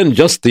 And then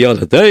just the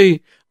other day,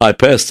 I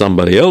passed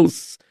somebody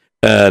else.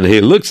 And he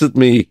looks at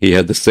me. He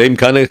had the same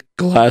kind of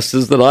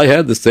glasses that I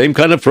had, the same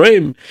kind of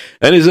frame.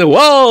 And he said,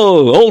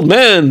 "Whoa, old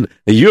man,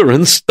 you're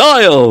in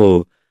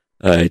style."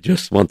 I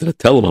just wanted to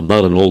tell him I'm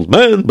not an old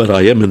man, but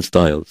I am in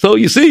style. So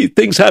you see,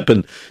 things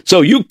happen.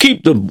 So you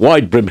keep the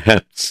wide brim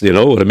hats, you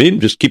know what I mean?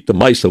 Just keep the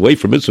mice away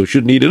from it so you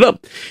shouldn't eat it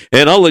up.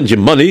 And I'll lend you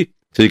money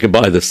so you can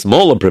buy the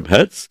smaller brim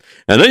hats.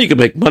 And then you can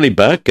make money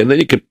back. And then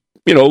you can,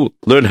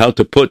 learn how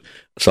to put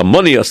some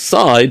money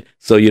aside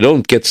so you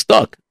don't get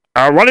stuck.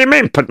 What do you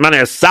mean, put money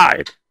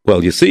aside?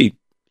 Well, you see,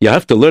 you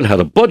have to learn how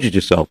to budget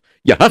yourself.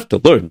 You have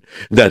to learn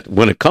that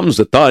when it comes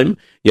to time,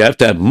 you have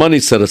to have money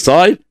set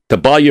aside to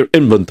buy your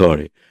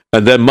inventory,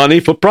 and then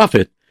money for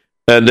profit,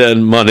 and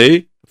then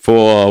money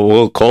for,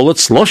 we'll call it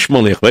slush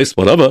money,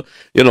 whatever,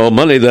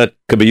 money that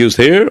can be used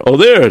here or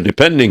there,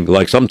 depending.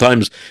 Like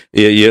sometimes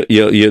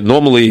you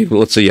normally,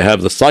 let's say you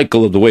have the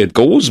cycle of the way it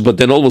goes, but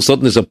then all of a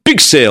sudden there's a big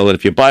sale, and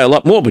if you buy a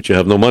lot more, but you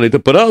have no money to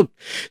put out,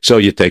 so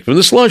you take from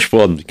the slush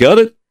fund. Got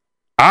it?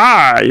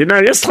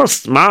 You're so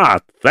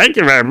smart. Thank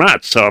you very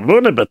much. So,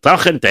 Emunah,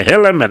 B'tachon,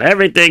 Tehillim, and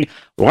everything.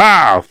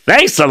 Wow,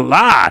 thanks a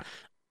lot.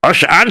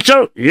 Osher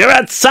Anshel, you're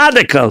at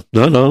Tzaddik.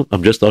 No,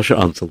 I'm just Osher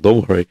Ansel.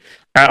 Don't worry.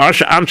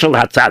 Osher Anshel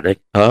at Tzaddik.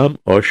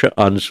 Osher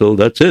Ansel,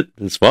 that's it.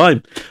 It's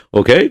fine.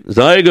 Okay,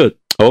 very good.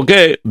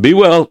 Okay, be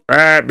well.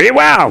 Be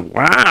well.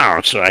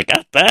 Wow, so I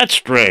got that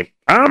straight.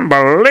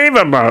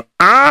 Unbelievable.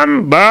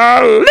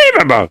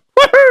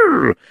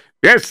 Woohoo!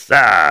 Yes,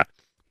 sir.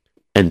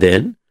 And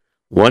then,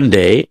 one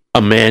day,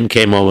 a man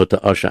came over to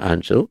Osher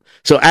Anshel.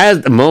 So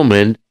at the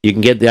moment, you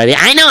can get the idea.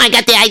 I know, I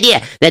got the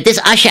idea that this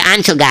Osher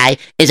Anshel guy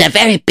is a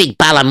very big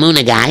Baal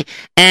Emunah guy,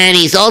 and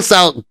he's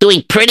also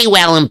doing pretty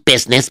well in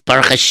business,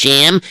 Baruch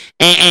Hashem,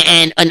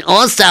 and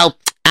also,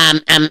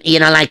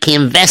 like he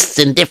invests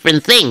in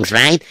different things,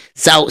 right?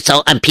 So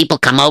people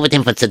come over to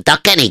him for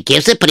tzedakah, and he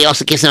gives it, but he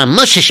also gives them a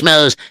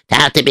mushashmos to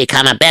how to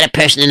become a better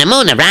person in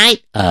Emunah,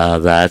 right?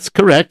 That's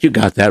correct. You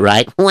got that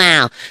right.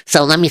 Wow.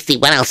 So let me see,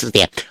 what else is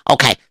there?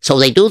 Okay, so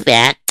they do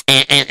that,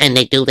 and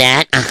they do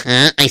that.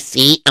 I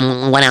see.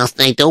 What else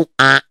do they do?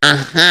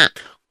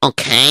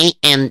 Okay,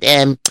 and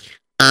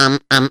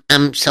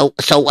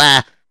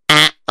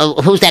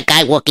who's that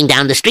guy walking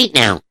down the street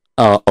now?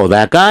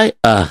 That guy?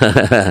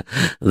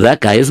 That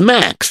guy is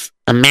Max.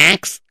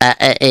 Max?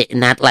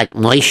 Not like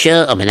Moshe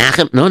or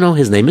Menachem? No,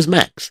 his name is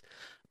Max.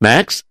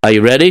 Max, are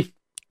you ready?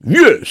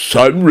 Yes,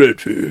 I'm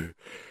ready.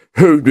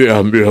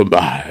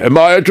 Am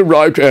I at the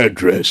right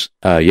address?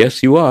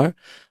 Yes, you are.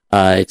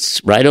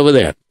 It's right over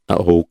there.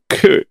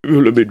 Okay,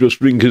 let me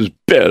just ring his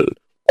bell.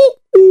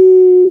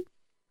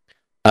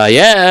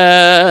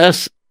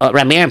 Yes.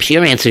 Ramirez,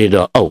 your answer to the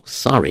door. Oh,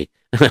 sorry.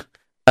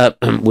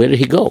 Where did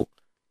he go?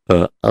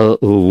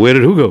 Where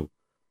did who go?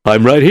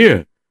 I'm right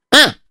here.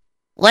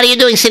 What are you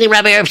doing sitting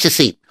Ramirez's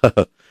seat?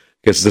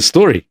 It's the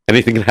story.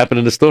 Anything can happen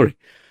in the story.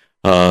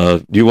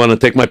 Do you want to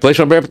take my place,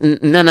 Ramirez?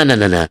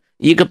 No.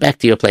 You go back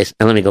to your place,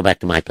 and let me go back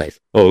to my place.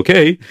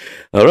 Okay.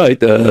 All right.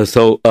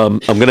 So I'm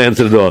going to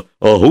answer the door.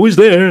 Oh, who is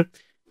there?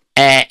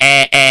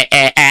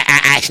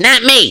 It's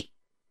not me.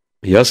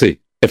 Yossi,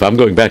 if I'm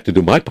going back to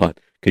do my part,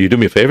 can you do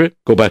me a favor?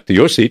 Go back to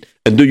your seat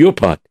and do your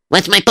part.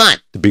 What's my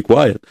part? To be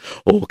quiet.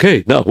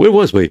 Okay, now, where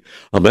was we?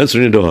 I'm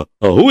answering the door.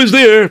 Who is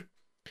there?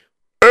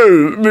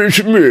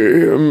 It's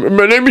me.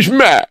 My name is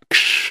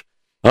Max.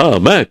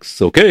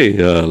 Max. Okay,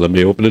 let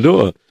me open the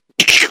door.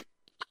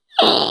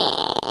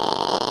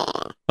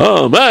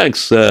 Oh,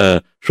 Max,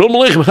 Shalom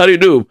Aleichem, how do you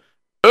do?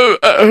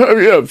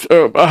 Yes,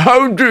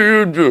 how do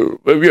you do?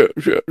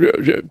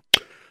 Yes.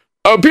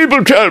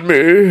 People tell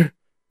me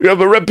you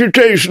have a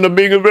reputation of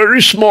being a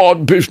very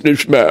smart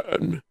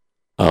businessman.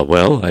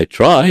 Well, I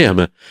try. I'm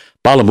a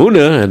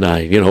Balamuna, and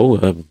I,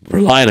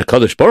 rely on a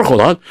Kadosh Baruch Hu a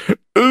lot.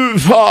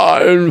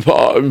 Fine.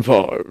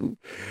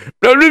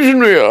 Now listen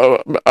to me,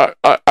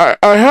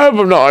 I have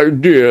an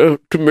idea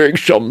to make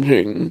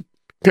something,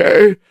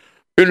 okay?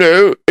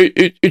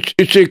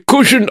 It's a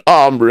cushioned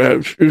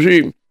armrest. You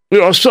see,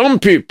 there are some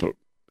people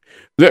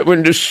that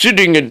when they're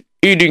sitting and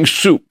eating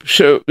soup,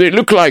 so they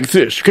look like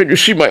this. Can you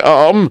see my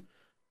arm?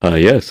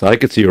 Yes, I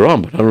could see your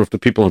arm, but I don't know if the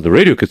people on the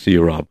radio could see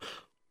your arm.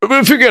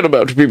 Well, forget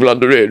about the people on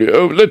the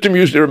radio. Let them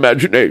use their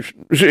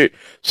imagination. You see,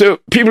 so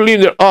people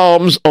lean their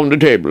arms on the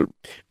table.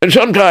 And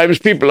sometimes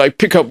people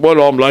pick up one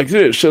arm like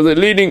this, so they're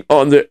leaning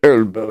on their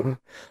elbow.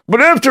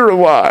 But after a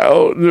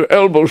while, the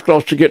elbow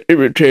starts to get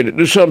irritated,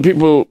 and some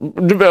people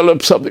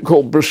develop something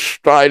called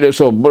bursitis,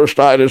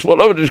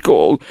 whatever it is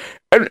called,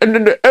 and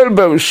then the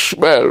elbow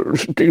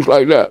swells and things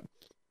like that.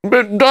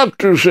 But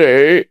doctors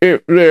say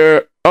if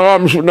their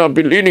arms would not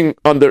be leaning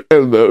on their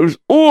elbows,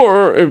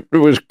 or if it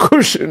was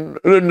cushion,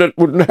 then that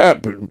wouldn't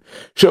happen.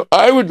 So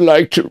I would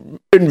like to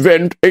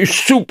invent a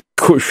soup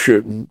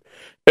cushion,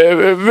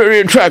 very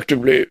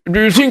attractively.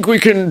 Do you think we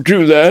can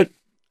do that?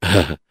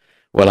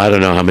 Well, I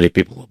don't know how many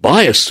people will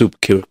buy a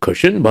soup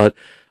cushion, but,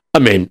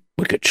 we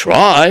could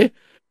try.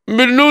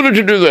 But in order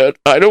to do that,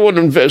 I don't want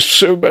to invest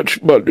so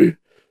much money.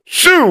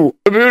 So,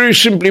 very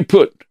simply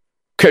put,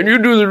 can you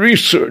do the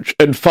research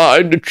and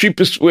find the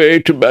cheapest way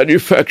to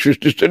manufacture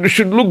this, and it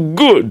should look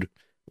good?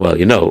 Well,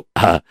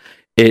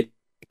 it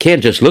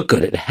can't just look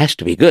good. It has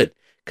to be good,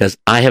 because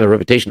I have a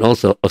reputation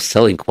also of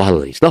selling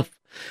quality stuff.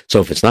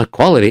 So if it's not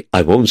quality,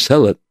 I won't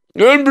sell it.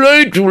 I'm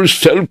right to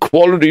sell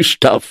quality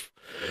stuff,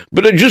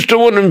 but I just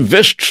don't want to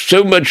invest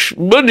so much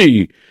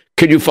money.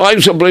 Can you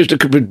find someplace that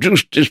can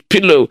produce this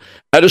pillow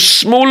at a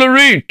smaller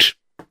rate?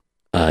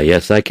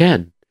 Yes, I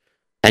can.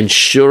 And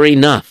sure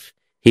enough,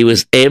 he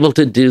was able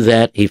to do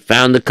that. He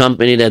found a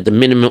company that the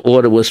minimum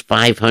order was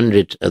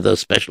 500 of those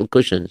special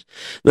cushions.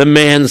 The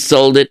man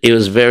sold it. He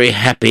was very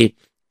happy,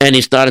 and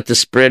he started to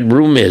spread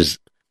rumors.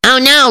 Oh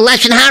no,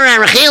 Lashon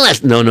Hara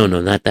Rechilas. No,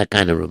 not that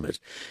kind of rumors.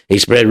 He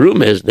spread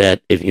rumors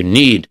that if you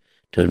need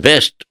to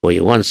invest or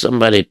you want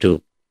somebody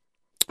to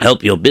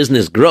help your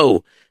business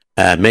grow,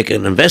 make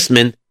an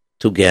investment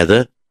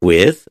together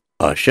with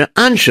Usher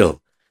Anshel.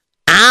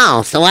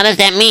 Oh, so what does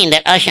that mean?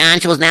 That Usher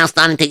Anshel is now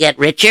starting to get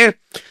richer?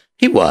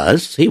 He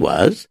was.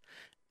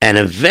 And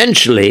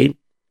eventually,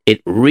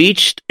 it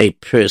reached a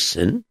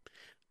person.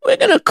 We're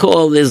going to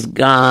call this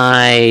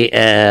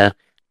guy,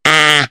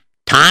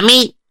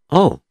 Tommy?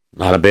 Oh,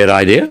 not a bad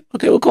idea.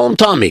 Okay, we'll call him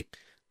Tommy.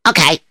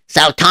 Okay,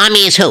 so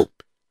Tommy is who?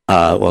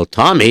 Well,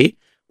 Tommy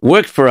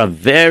worked for a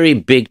very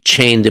big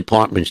chain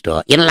department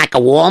store. Like a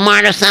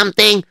Walmart or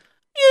something?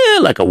 Yeah,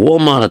 like a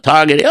Walmart, a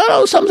Target,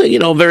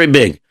 something, very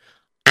big.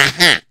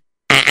 Uh-huh.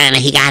 And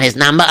he got his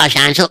number, Usher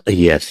Anshel?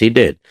 Yes, he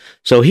did.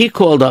 So he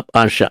called up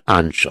Usher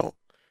Anshel.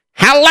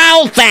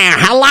 Hello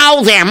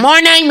there. My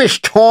name is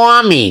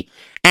Tommy.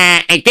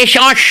 Is this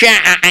Usher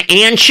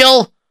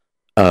Anshel?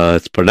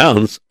 It's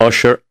pronounced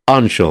Usher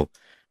Anshel.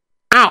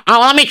 Oh,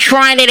 let me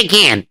try it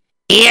again.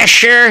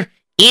 Usher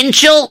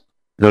Anshel?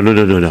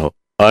 No.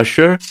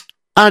 Usher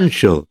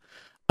Anshel.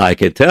 I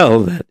can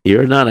tell that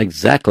you're not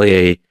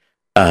exactly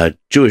a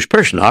Jewish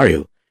person, are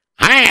you?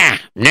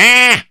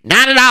 Nah,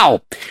 not at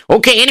all.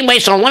 Okay, anyway,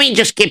 so let me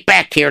just get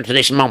back here to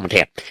this moment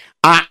here.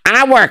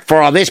 I work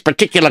for this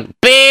particular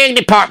big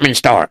department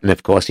store. And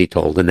of course, he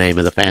told the name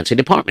of the fancy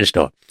department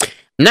store.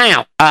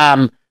 Now,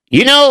 I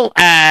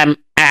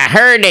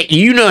heard that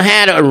you know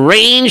how to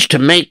arrange to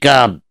make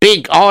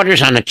big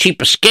orders on a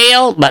cheaper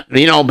scale, but,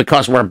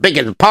 because we're a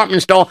bigger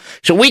department store,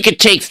 so we could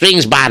take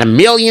things by the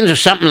millions or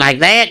something like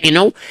that,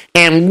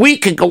 and we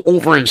could go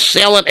over and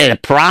sell it at a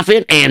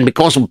profit, and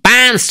because we're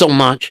buying so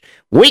much,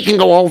 we can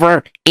go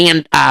over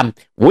and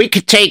we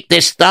could take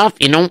this stuff,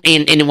 and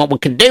what we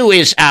could do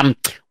is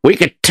we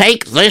could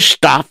take this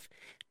stuff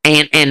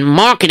and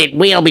market it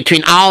well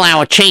between all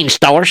our chain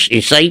stores,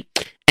 you see,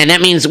 and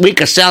that means we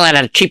could sell it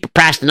at a cheaper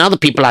price than other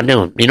people are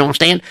doing. You know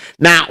what I'm saying?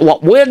 Now,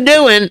 what we're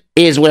doing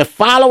is we're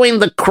following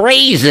the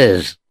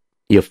crazes.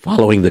 You're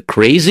following the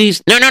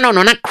crazies? No,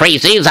 not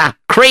crazies.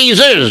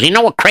 Crazes. You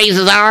know what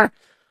crazes are?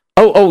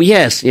 Oh,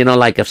 yes.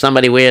 Like if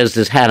somebody wears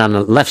his hat on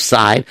the left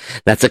side,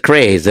 that's a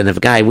craze. And if a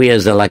guy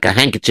wears like a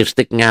handkerchief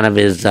sticking out of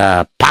his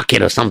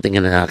pocket or something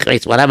in a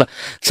craze, whatever,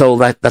 so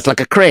that's like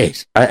a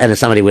craze. And if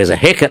somebody wears a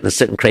haircut in a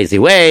certain crazy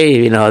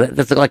way,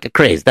 that's like a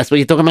craze. That's what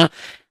you're talking about?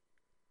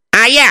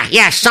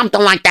 Yeah,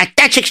 something like that.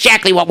 That's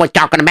exactly what we're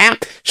talking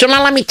about. So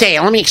now let me tell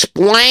you, let me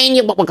explain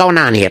you what we're going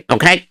on here,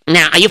 okay?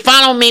 Now, are you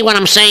following me what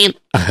I'm saying?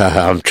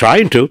 I'm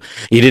trying to.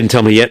 You didn't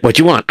tell me yet what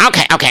you want.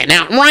 Okay.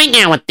 Now, right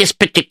now at this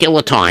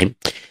particular time,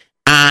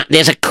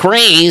 there's a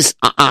craze,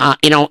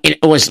 it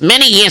was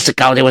many years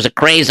ago, there was a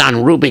craze on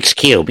Rubik's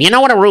Cube. You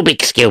know what a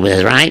Rubik's Cube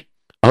is, right?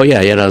 Oh,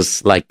 yeah,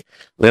 those like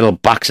little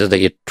boxes that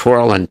you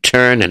twirl and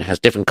turn and has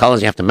different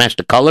colors. You have to match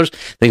the colors,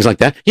 things like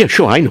that. Yeah,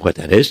 sure, I know what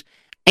that is.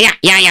 Yeah,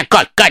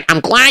 good. I'm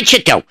glad you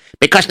do.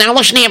 Because now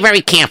listen here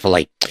very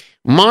carefully.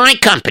 My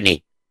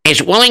company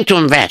is willing to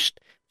invest,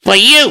 for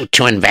you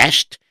to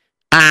invest,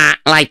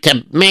 like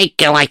to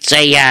make, I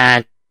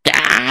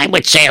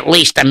would say at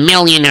least 1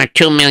 million or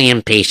 2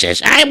 million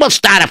pieces. I will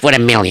start off with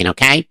 1 million,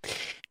 okay?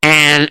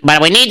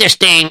 But we need this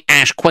thing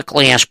as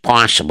quickly as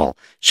possible.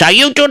 So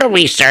you do the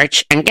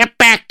research and get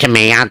back to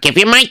me. I'll give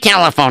you my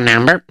telephone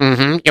number.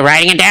 You're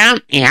writing it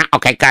down? Yeah,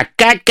 okay,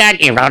 good.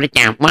 You wrote it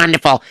down.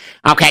 Wonderful.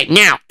 Okay,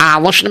 now,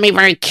 listen to me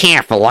very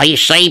carefully, you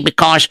see,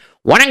 because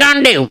what I'm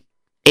going to do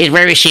is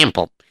very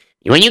simple.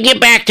 When you get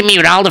back to me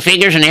with all the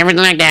figures and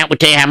everything like that, we'll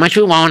tell you how much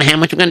we want, how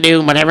much we're going to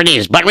do, whatever it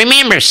is. But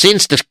remember,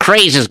 since this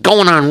craze is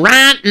going on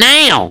right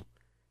now,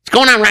 it's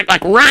going on right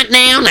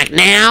now, like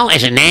now,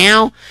 as in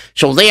now.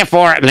 So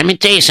therefore, let me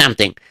tell you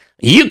something.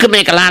 You can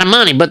make a lot of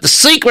money, but the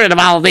secret of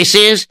all of this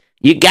is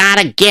you got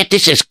to get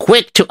this as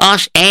quick to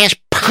us as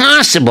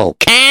possible.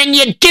 Can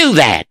you do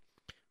that?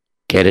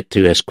 Get it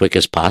to as quick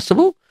as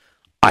possible?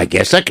 I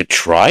guess I could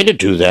try to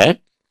do that.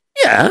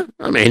 Yeah,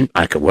 I mean,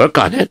 I could work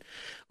on it.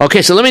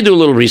 Okay, so let me do a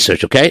little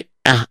research, okay?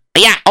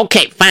 Yeah,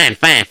 okay, fine.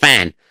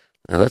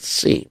 Now, let's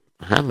see.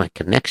 I have my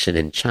connection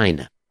in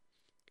China.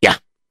 Yeah,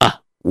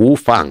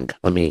 Wufang.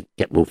 Let me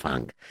get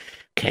Wufang.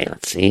 Okay,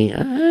 let's see.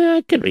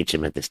 I can reach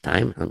him at this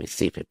time. Let me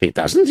see if he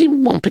doesn't. He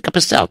won't pick up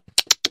his cell.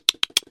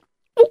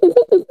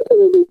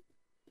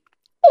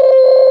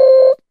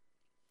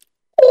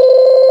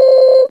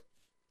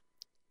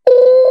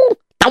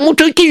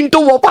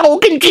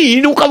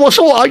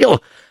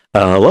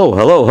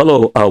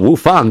 Hello, Wu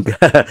Fang.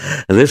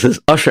 This is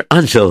Usher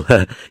Angel.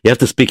 You have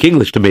to speak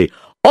English to me.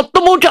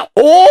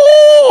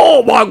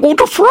 Oh, my good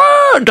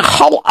friend,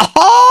 how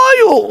are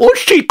you?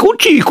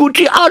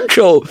 Gucci,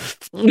 Angel.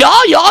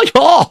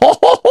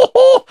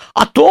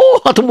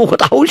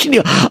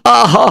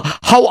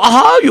 How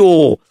are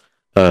you?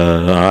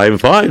 I'm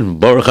fine,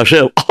 Baruch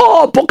Hashem.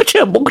 Oh, Baruch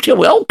Hashem.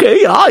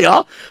 Okay,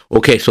 yeah.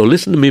 Okay, so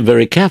listen to me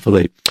very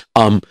carefully.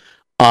 I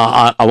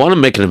want to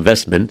make an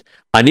investment.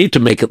 I need to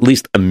make at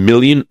least 1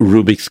 million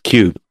Rubik's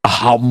Cube.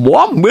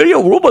 1 million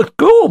Rubik's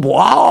Cube?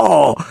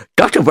 Wow,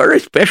 that's a very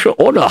special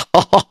order.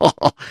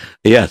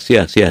 Yes.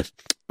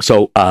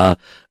 So,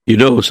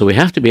 so we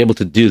have to be able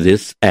to do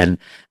this, and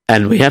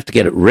we have to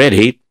get it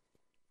ready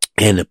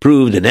and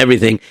approved and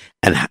everything,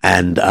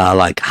 and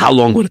like how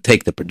long will it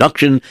take the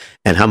production,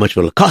 and how much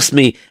will it cost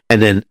me,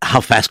 and then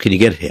how fast can you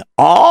get it here?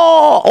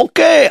 Oh,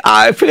 okay,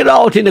 I figured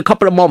out in a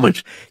couple of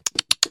moments.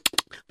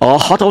 Oh,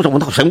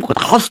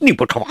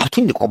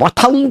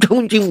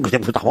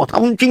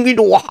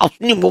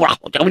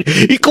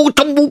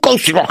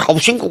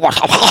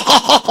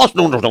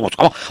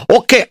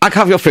 okay, I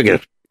have your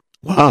figures.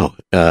 Wow,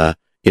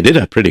 you did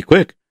that pretty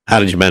quick. How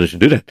did you manage to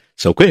do that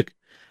so quick?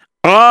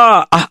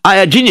 I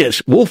a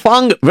genius.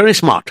 Wolfgang, very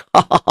smart.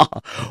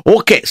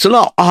 Okay, so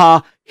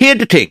now, here's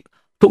the thing.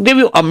 To give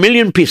you 1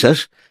 million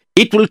pieces,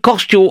 it will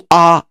cost you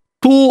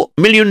 $2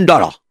 million.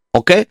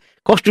 Okay,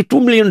 cost you $2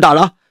 million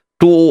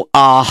to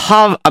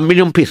have 1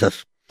 million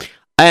pieces,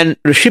 and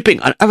the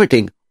shipping and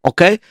everything.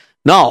 Okay,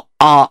 now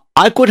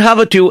I could have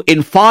it to you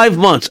in 5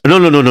 months.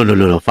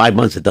 No. 5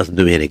 months, it doesn't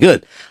do me any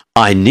good.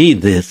 I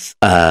need this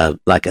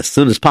like as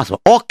soon as possible.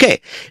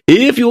 Okay,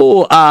 if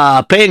you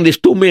are paying this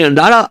 $2 million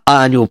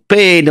and you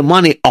pay the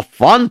money up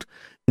front,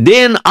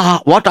 then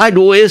what I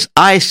do is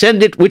I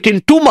send it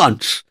within 2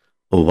 months.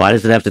 Why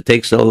does it have to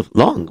take so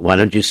long? Why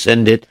don't you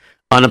send it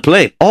on a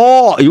plane?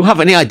 Oh, you have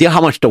any idea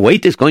how much the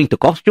weight is going to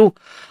cost you?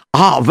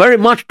 Very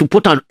much to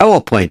put on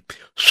our plane.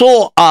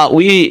 So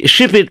we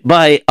ship it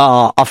by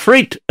a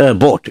freight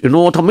boat. You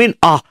know what I mean?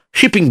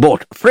 Shipping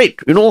boat,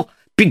 freight.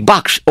 Big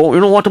box. Oh, you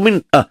know what I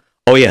mean?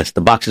 Oh yes,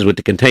 the boxes with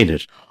the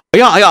containers.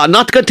 Yeah,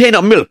 not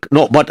container milk,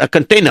 no, but a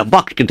container,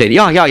 box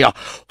container. Yeah.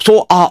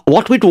 So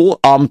what we do,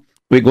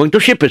 we're going to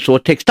ship it, so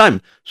it takes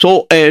time.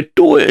 So as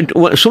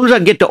soon as I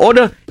get the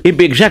order, it'll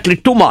be exactly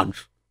 2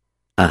 months.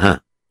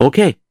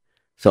 Okay,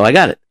 so I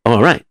got it.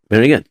 All right,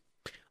 very good.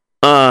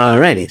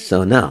 Alrighty,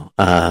 so now,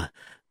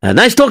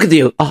 nice talking to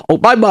you. Oh,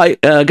 bye-bye.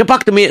 Get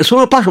back to me as soon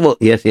as possible.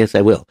 Yes,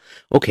 I will.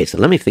 Okay, so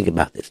let me think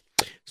about this.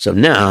 So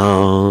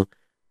now,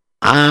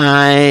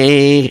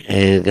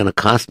 it's gonna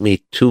cost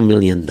me $2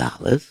 million,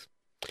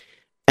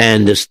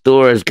 and the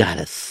store's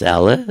gotta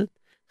sell it,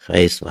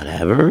 face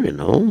whatever,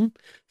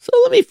 So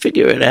let me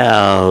figure it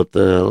out.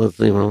 Let's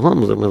see,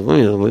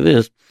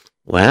 this.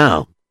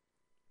 Wow,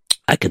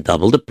 I could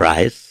double the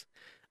price.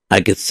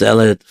 I could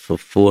sell it for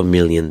 $4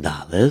 million.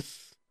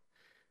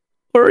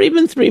 Or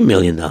even $3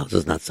 million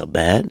is not so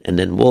bad. And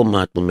then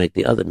Walmart will make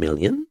the other $1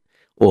 million,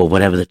 or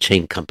whatever the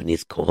chain company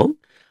is called.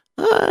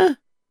 Oh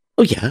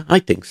yeah, I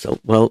think so.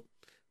 Well,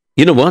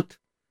 you know what?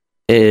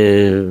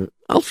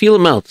 I'll feel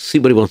him out, see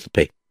what he wants to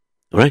pay.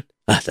 All right?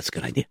 That's a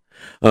good idea.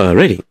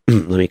 Alrighty,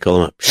 let me call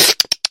him up.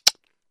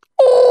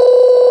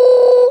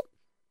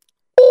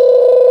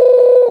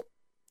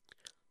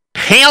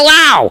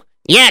 Hello!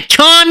 Yeah,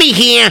 Tommy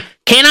here.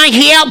 Can I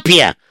help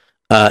you?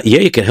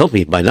 Yeah, you can help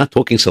me by not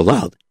talking so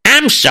loud.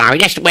 I'm sorry.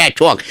 That's the way I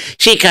talk.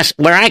 See, because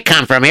where I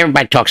come from,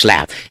 everybody talks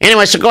loud.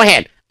 Anyway, so go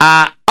ahead.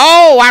 I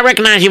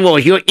recognize your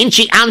voice. You're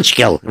Inchy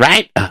Anschel,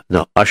 right?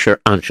 No,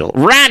 Usher Anschel.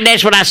 Right,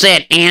 that's what I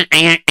said.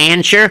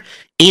 Answer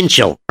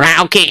Inchel. Right,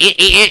 okay.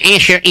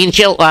 Answer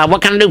Inchel.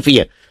 What can I do for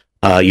you?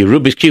 Your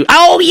Rubik's Cube.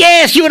 Oh,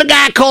 yes, you were the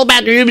guy who called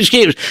about the Rubik's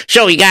Cubes.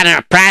 So you got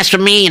a price for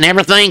me and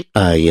everything?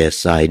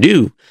 Yes, I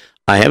do.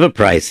 I have a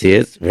price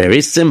here. It's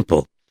very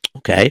simple.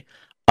 Okay.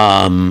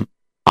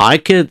 I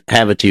could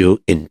have it to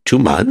you in 2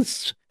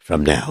 months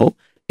from now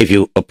if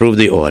you approve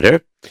the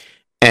order,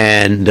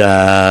 and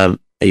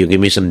you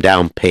give me some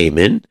down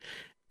payment,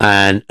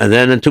 and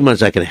then in 2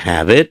 months I can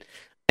have it,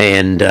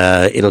 and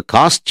it'll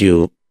cost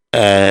you,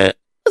 let's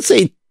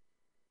say,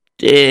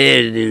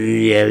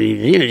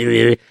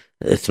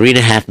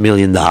 $3.5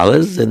 million,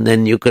 and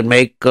then you could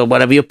make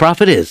whatever your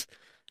profit is.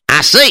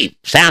 I see.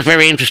 Sounds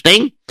very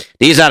interesting.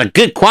 These are the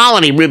good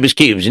quality Rubik's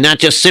Cubes, not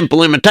just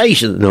simple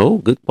imitations. No,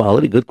 good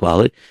quality, good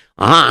quality.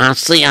 I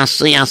see.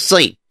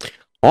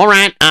 All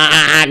right,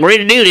 I agree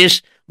to do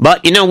this,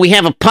 but, we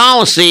have a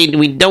policy.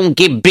 We don't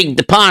give big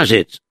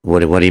deposits. What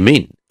do you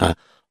mean?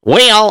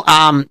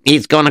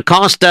 It's going to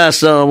cost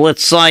us,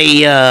 let's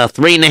say,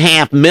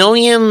 $3.5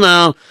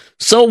 million.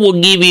 So we'll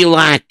give you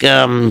like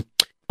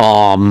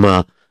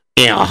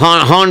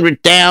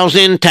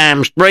 100,000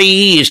 times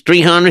 3 is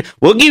 300.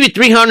 We'll give you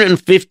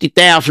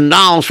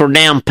 $350,000 for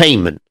down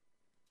payment.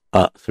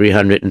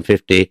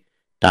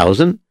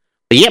 350,000.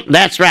 Yep,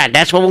 that's right.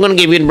 That's what we're going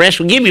to give you. The rest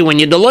we'll give you when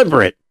you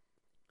deliver it.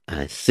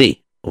 I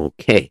see.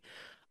 Okay.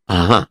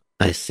 I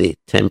see.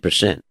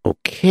 10%.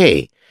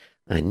 Okay.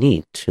 I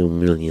need $2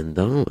 million.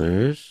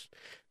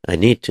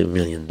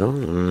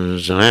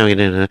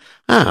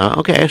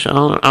 Okay.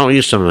 So I'll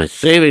use some of my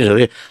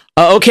savings.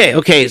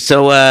 Okay.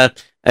 So,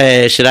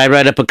 should I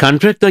write up a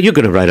contract? Or you're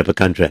going to write up a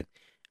contract?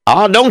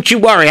 Oh, don't you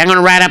worry. I'm going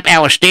to write up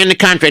our standard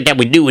contract that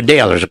we do with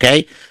dealers,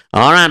 okay?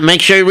 All right,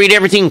 make sure you read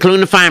everything, including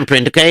the fine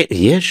print, okay?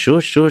 Yeah,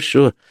 sure.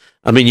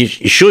 I mean, you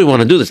sure you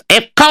want to do this?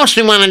 Of course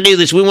we want to do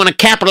this. We want to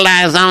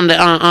capitalize on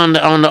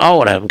the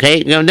order,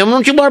 okay?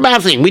 Don't you worry about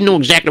a thing. We know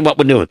exactly what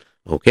we're doing.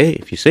 Okay,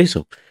 if you say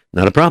so.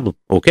 Not a problem.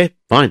 Okay,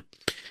 fine.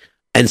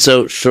 And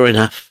so, sure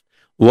enough,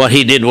 what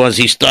he did was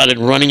he started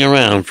running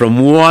around from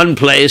one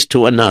place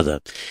to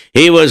another.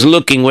 He was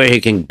looking where he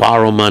can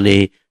borrow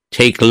money,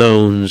 take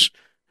loans,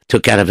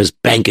 took out of his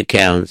bank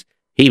accounts.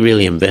 He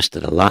really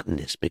invested a lot in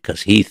this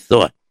because he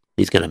thought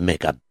he's going to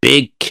make a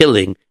big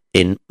killing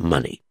in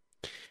money.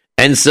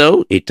 And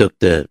so he took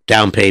the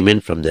down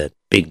payment from the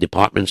big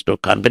department store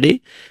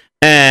company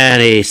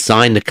and he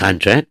signed the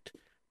contract.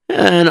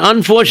 And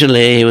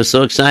unfortunately, he was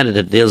so excited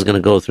that the deal's going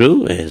to go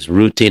through, his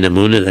routine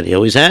amuna that he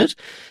always has.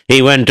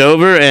 He went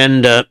over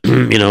and, he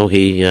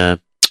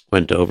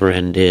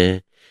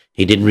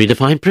didn't read the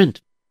fine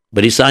print,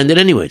 but he signed it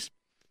anyways.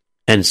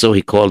 And so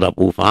he called up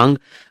Wu Fang.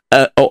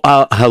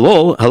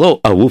 Hello,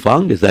 Wu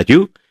Fang, is that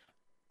you?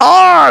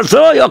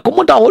 Sir, yeah, come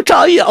on,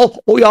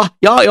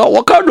 yeah,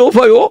 what can I do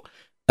for you?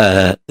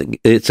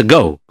 It's a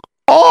go.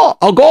 Oh,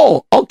 a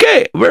go.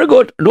 Okay, very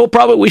good. No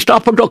problem. We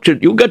start production.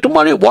 You get the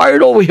money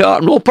wired over here.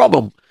 No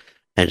problem.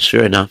 And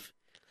sure enough,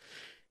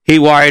 he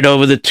wired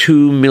over the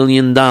 $2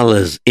 million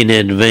in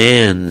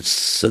advance.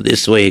 So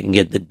this way he can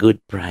get the good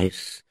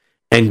price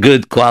and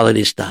good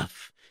quality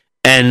stuff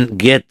and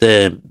get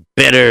the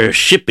better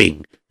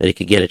shipping that he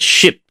could get it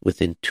shipped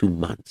within 2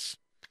 months.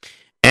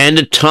 And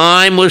the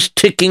time was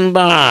ticking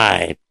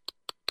by.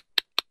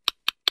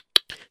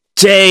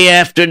 Day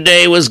after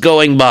day was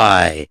going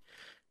by.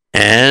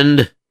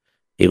 And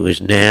it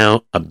was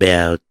now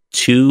about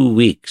 2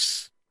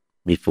 weeks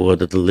before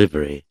the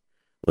delivery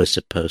was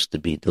supposed to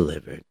be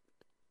delivered.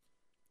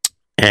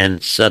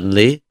 And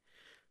suddenly,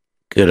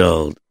 good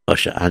old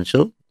Usher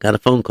Anschel got a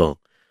phone call.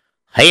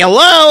 Hey,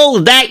 hello,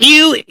 is that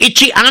you,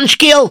 Itchy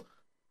Anschel?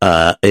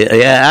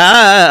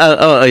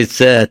 It's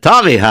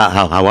Tommy.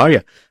 How are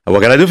you?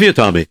 What can I do for you,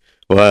 Tommy?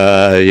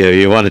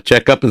 You want to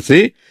check up and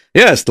see?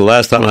 Yes, the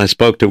last time I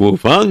spoke to Wu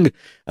Fang,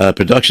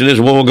 production is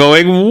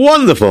going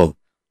wonderful.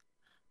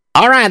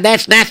 All right,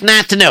 that's nice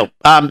to know.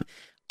 I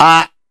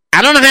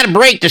don't know how to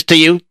break this to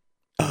you.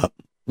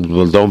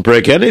 Well, don't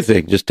break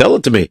anything. Just tell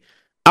it to me.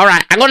 All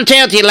right, I'm going to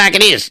tell it to you like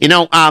it is. We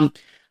don't want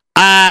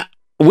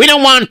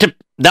to.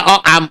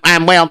 I'm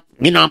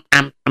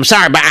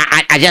sorry, but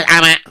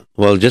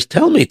Well, just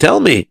tell me.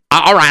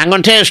 All right, I'm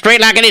going to tell you straight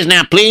like it is.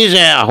 Now, please,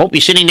 I hope you're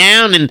sitting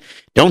down and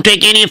don't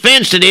take any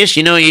offense to this.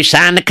 You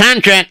signed the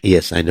contract.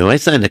 Yes, I know I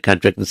signed the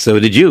contract, and so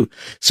did you.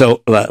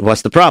 So,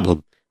 what's the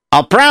problem?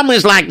 Our problem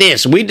is like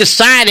this. We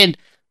decided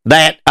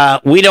that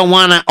we don't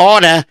want to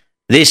order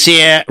this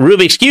here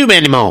Rubik's Cube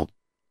anymore.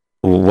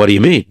 What do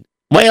you mean?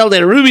 Well,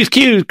 the Rubik's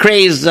Cube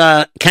craze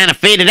kind of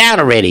faded out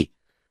already.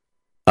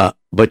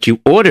 But you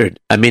ordered.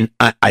 I mean,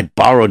 I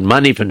borrowed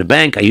money from the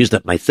bank. I used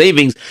up my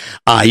savings.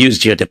 I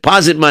used your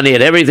deposit money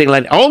and everything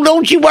like that. Oh,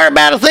 don't you worry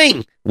about a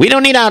thing. We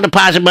don't need our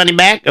deposit money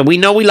back. We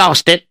know we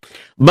lost it.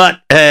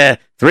 But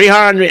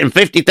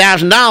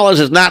 $350,000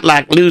 is not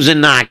like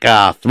losing like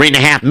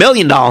 $3.5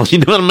 million. You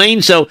know what I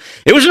mean? So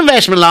it was an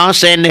investment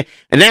loss. And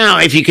now,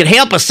 if you could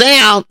help us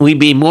out, we'd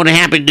be more than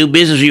happy to do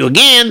business with you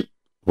again.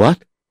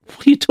 What?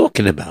 What are you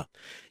talking about?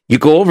 You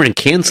go over and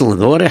cancel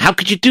an order? How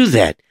could you do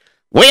that?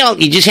 Well,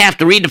 you just have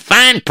to read the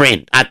fine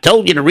print. I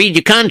told you to read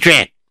your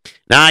contract.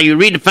 Now, you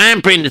read the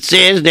fine print that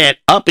says that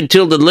up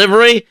until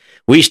delivery,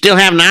 we still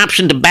have an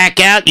option to back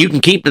out. You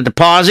can keep the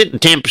deposit, the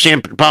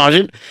 10%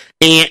 deposit,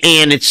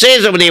 and it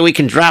says over there we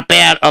can drop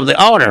out of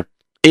the order,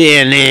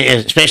 and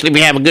especially if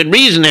we have a good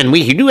reason, and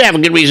we do have a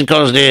good reason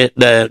because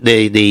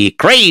the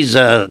craze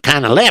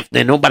kind of left,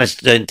 and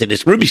nobody's into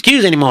this Rubik's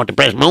Cube anymore at the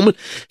present moment.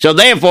 So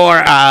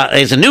therefore,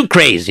 it's a new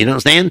craze. You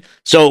understand?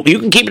 So you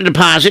can keep the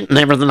deposit and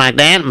everything like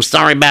that. I'm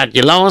sorry about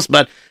your loss,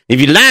 but if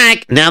you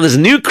like, now there's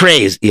a new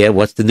craze. Yeah,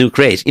 what's the new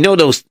craze? You know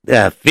those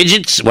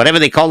fidgets, whatever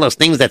they call those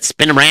things that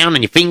spin around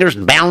on your fingers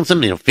and balance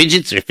them,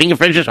 fidgets or finger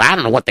fidgets, I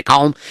don't know what they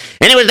call them.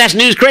 Anyways, that's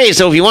new craze,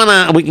 so if you want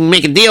to, we can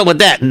make a deal with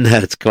that.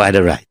 That's quite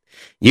all right.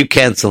 You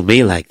cancel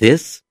me like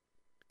this,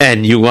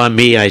 and you want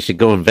me, I should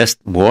go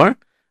invest more?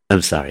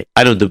 I'm sorry,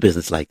 I don't do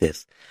business like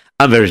this.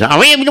 I'm very sorry.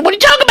 What are you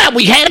talking about?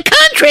 We had a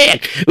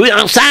contract. We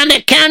signed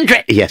that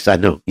contract. Yes, I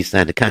know, you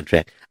signed a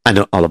contract. I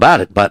know all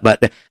about it,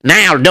 but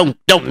now don't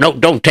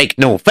take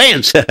no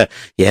offense.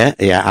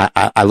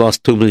 I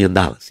lost $2 million.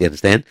 You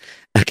understand?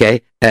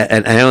 Okay,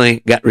 and I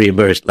only got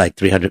reimbursed like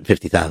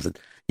 $350,000.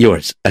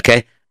 Yours,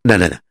 okay?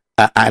 No.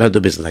 I don't do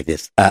business like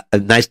this.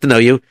 Nice to know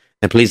you,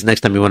 and please, next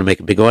time you want to make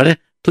a big order,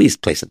 please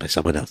place it by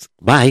someone else.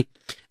 Bye.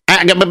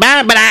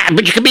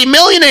 But you could be a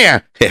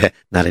millionaire.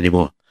 Not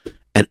anymore.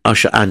 And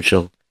Usher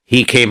Anshel,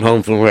 he came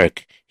home from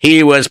work.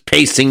 He was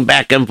pacing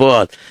back and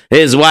forth.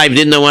 His wife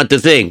didn't know what to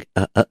think.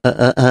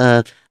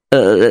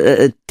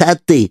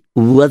 Tati,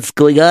 what's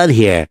going on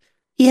here?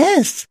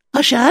 Yes,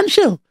 Usher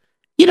Anshel.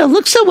 You don't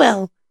look so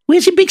well.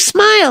 Where's your big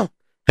smile?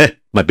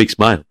 My big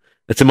smile.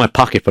 It's in my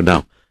pocket for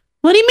now.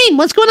 What do you mean?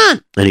 What's going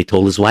on? And he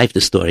told his wife the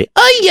story.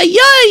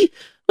 Ay.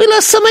 We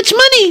lost so much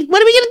money.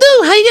 What are we going to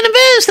do? How are you going to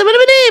invest?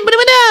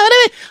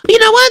 You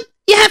know what?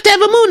 You have to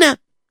have a Muna.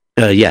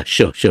 Yeah,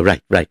 sure.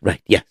 Right.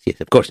 Yes,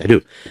 of course I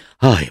do.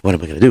 Oh, what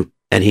am I going to do?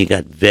 And he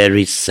got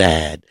very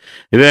sad,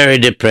 very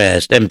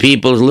depressed, and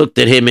people looked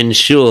at him in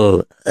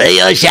shul. Hey,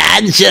 Usher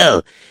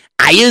Anshel,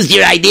 I used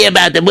your idea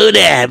about the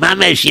Muna.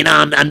 Mamish,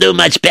 I'm doing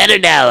much better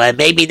now.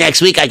 Maybe next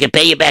week I can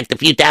pay you back the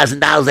few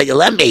 $1,000s that you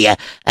lent me.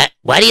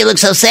 Why do you look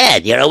so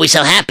sad? You're always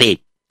so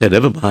happy. Yeah,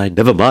 never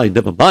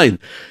mind.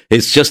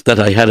 It's just that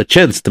I had a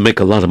chance to make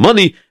a lot of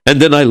money, and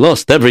then I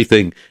lost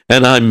everything,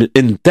 and I'm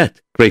in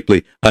debt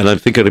greatly, and I'm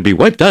thinking to be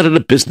wiped out of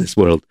the business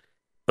world.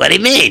 What do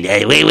you mean?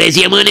 Where's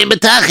your Muna in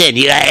B'tachin?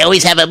 You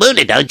always have a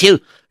Muna, don't you?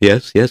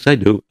 Yes, I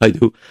do.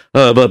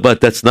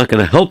 But that's not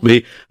going to help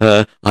me.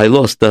 I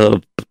lost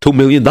 $2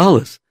 million.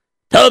 $2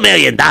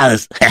 million?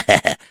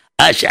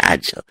 Usher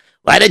Anshel,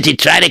 why don't you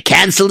try to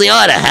cancel the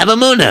order? Have a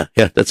Muna.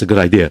 Yeah, that's a good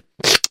idea.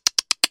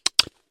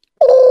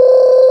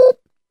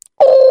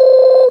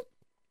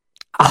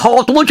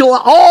 Usher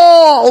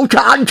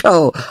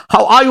Anshel,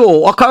 how are you?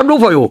 What can I do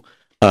for you?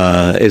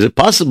 Is it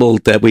possible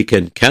that we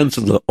can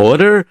cancel the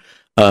order?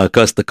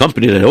 Because the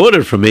company that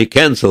ordered from me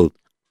canceled.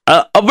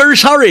 I'm very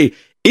sorry.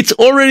 It's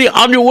already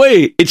on your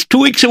way. It's 2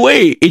 weeks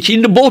away. It's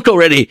in the boat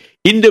already.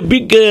 In the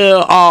big,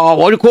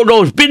 what do you call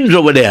those bins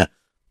over there?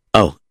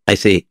 Oh, I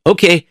see.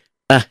 Okay.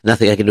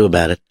 Nothing I can do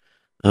about it.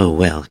 Oh,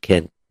 well, I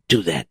can't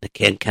do that. I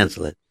can't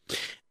cancel it.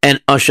 And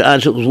Usher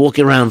Anshel was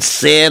walking around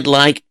sad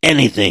like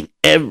anything.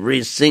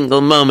 Every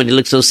single moment he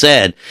looked so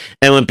sad.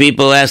 And when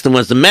people asked him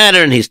what's the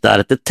matter, and he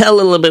started to tell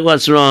a little bit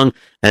what's wrong,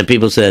 and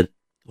people said,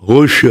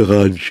 Usher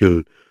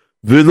Anshel,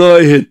 when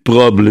I had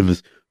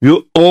problems,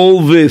 you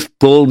always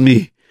told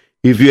me,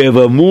 if you have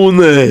a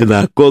Muna and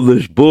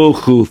HaKadosh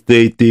Baruch Hu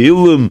say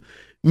Tehillim,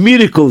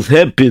 miracles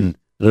happen,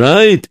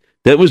 right?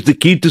 That was the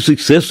key to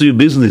success of your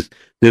business.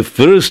 The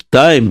first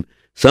time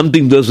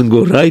something doesn't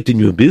go right in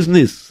your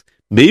business,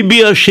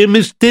 maybe Hashem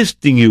is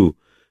testing you.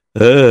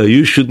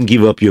 You shouldn't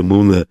give up your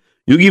Muna.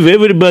 You give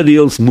everybody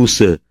else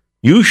Musa.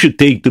 You should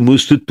take the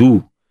Musa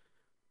too.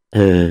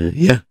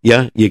 Yeah,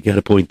 you got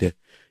a point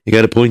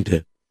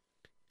there.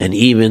 And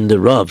even the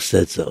Rav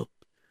said so.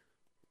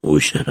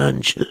 Usher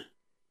Anshel,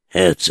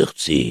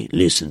 Herzogzi,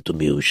 listen to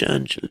me, Usher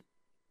Anshel.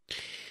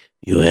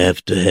 You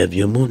have to have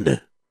your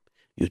Muna.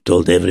 You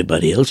told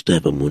everybody else to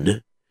have a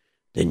Muna.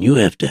 Then you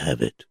have to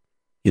have it.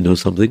 You know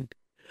something?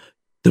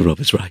 The Rav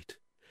is right.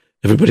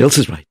 Everybody else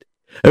is right.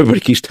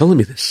 Everybody keeps telling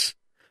me this.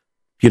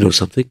 You know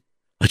something?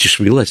 I just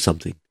realized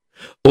something.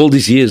 All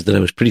these years that I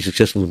was pretty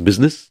successful in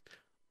business,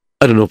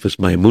 I don't know if it's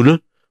my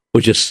Emunah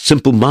or just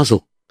simple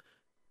mazel.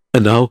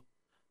 And now,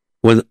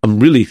 when I'm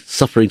really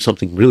suffering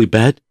something really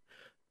bad,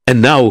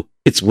 and now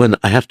it's when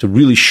I have to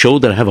really show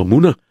that I have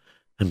Emunah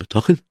and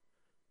B'tachin,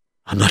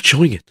 I'm not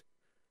showing it.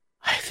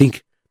 I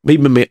think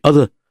maybe my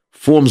other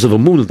forms of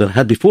Emunah that I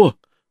had before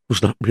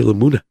was not real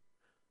Emunah.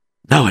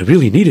 Now I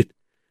really need it.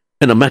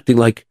 And I'm acting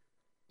like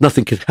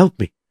nothing can help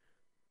me.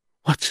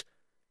 What?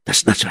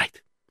 That's not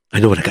right. I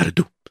know what I got to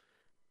do.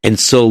 And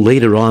so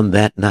later on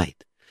that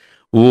night,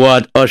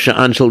 What Osher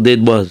Anshel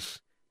did was,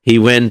 he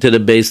went to the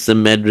base of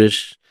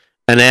Medrash,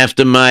 and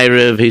after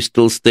Ma'ariv, he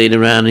still stayed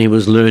around and he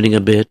was learning a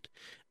bit.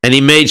 And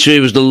he made sure he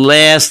was the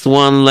last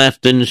one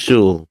left in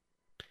shul.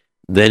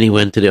 Then he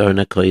went to the Aron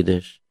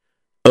HaKodesh,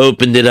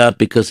 opened it up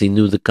because he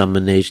knew the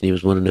combination. He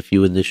was one of the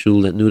few in the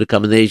shul that knew the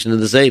combination of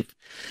the safe.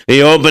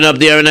 He opened up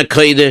the Aron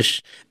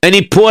HaKodesh, and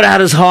he poured out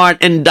his heart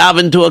and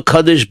davened to a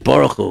Kadosh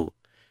Baruch Hu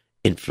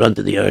in front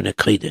of the Aron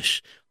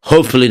HaKodesh.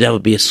 Hopefully that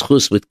would be a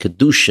schus with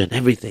Kedusha and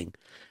everything.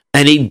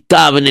 And he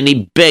davened and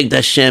he begged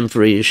Hashem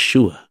for a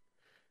Yeshua.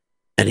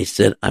 And he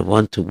said, I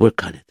want to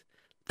work on it.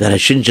 That I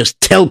shouldn't just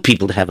tell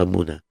people to have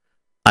Amunah.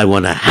 I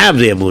want to have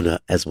the Amunah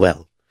as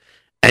well.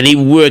 And he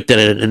worked at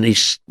it, and he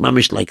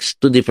mamish like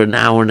stood there for an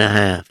hour and a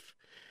half.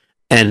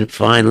 And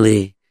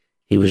finally,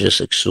 he was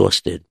just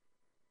exhausted.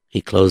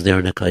 He closed there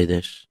in the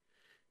Kodesh,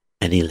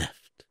 and he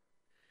left.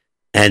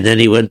 And then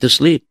he went to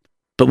sleep.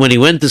 But when he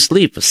went to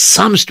sleep, for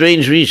some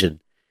strange reason,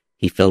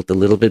 he felt a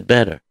little bit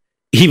better.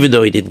 Even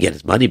though he didn't get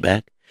his money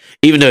back,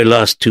 even though he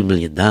lost $2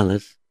 million,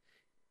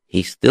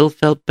 he still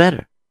felt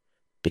better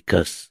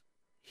because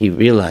he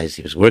realized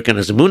he was working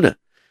as a Munah.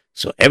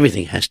 So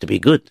everything has to be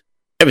good.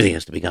 Everything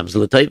has to be Gamzeh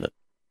L'Tova.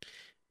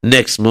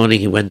 Next morning,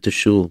 he went to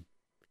shul.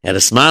 He had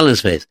a smile on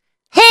his face.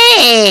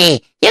 Hey,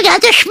 you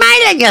got a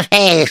smile on your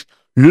face.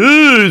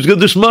 Yeah, he's got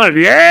the smile.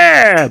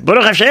 Yeah,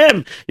 Baruch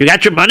Hashem. You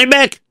got your money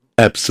back?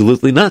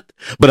 Absolutely not.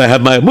 But I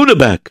have my Amunah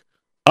back.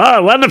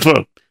 Oh,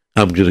 wonderful.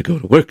 I'm going to go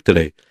to work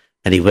today.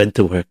 And he went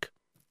to work.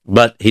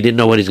 But he didn't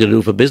know what he's going to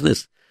do for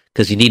business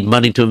because you need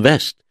money to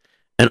invest.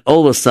 And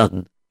all of a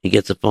sudden, he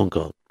gets a phone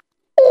call.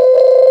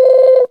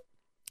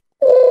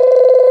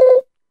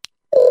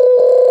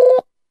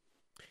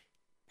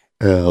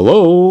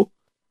 Hello?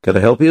 Can I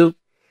help you?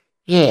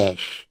 Yes,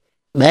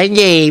 my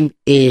name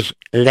is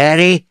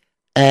Larry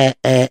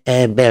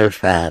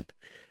Belfab.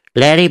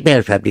 Larry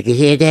Belfab, did you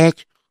hear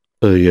that?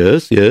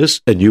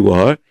 Yes. And you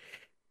are?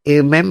 You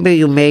remember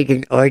you made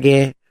an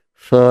order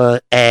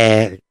for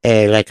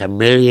like 1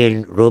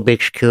 million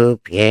Rubik's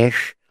Cube,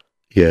 yes?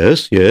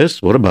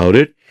 Yes. What about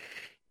it?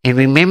 And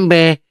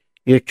remember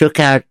you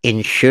took out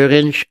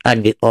insurance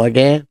on the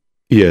order?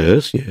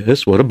 Yes.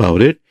 What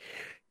about it?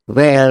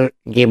 Well,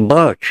 the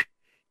boat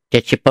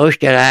that's supposed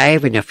to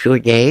arrive in a few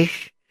days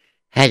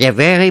had a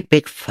very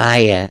big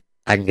fire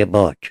on the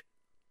boat.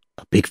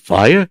 A big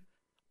fire?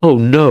 Oh,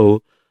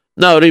 no.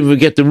 Now I don't even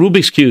get the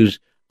Rubik's Cubes.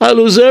 I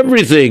lose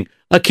everything.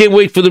 I can't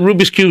wait for the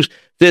Rubik's Cubes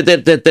that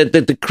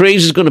the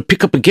craze is going to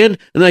pick up again,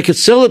 and I can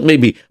sell it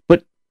maybe.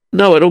 But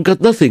no, I don't got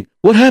nothing.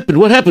 What happened?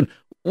 What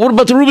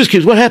about the Rubik's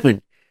Cubes? What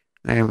happened?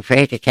 I'm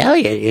afraid to tell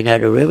you, the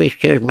Rubik's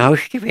Cube,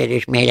 most of it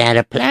is made out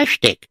of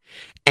plastic.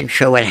 And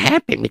so what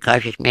happened,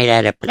 because it's made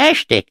out of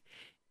plastic,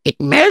 it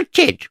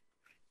melted.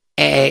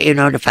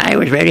 The fire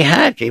was very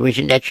hot. It was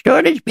in that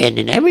storage bin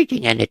and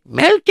everything, and it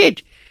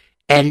melted.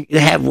 And you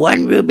have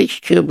one Rubik's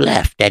Cube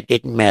left that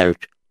didn't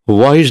melt.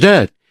 Why is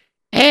that?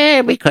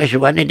 Because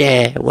one of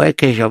the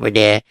workers over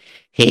there,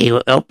 he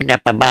opened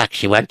up a box.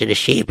 He wanted to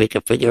see if we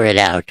could figure it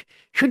out.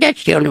 So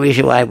that's the only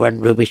reason why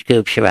one Rubik's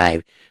Cube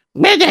survived.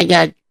 But I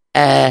got,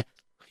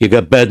 You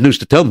got bad news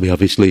to tell me,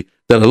 obviously,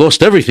 that I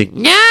lost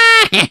everything.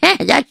 No,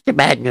 that's the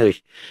bad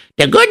news.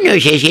 The good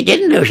news is you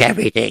didn't lose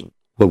everything.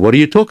 Well, what are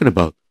you talking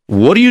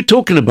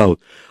about?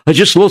 I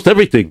just lost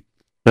everything.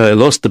 I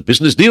lost the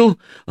business deal.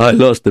 I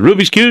lost the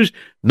Rubik's Cubes.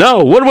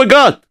 Now, what do I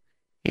got?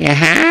 You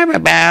have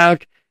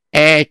about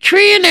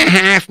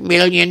 $3.5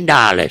 million.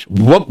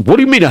 What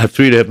do you mean I have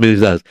 $3.5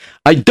 million?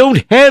 I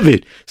don't have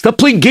it. Stop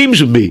playing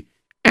games with me.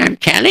 I'm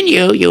telling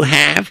you, you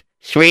have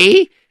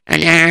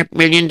 $3.5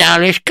 million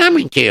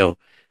coming to you.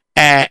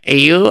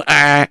 You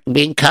are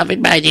being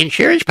covered by the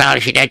insurance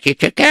policy that you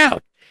took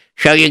out.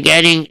 So you're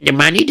getting the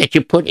money that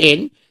you put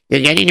in.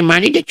 You're getting the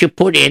money that you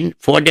put in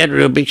for the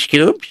Rubik's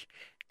Cubes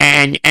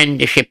and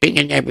the shipping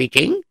and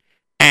everything.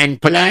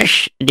 And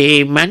plus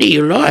the money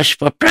you lost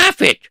for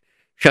profit.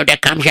 So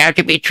that comes out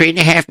to be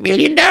 $3.5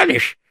 million.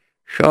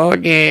 So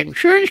the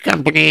insurance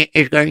company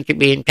is going to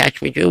be in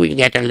touch with you. We can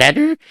get a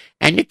letter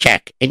and a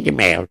check in the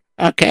mail.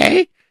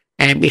 Okay?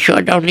 And be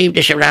sure don't leave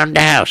this around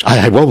the house.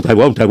 I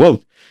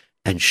won't.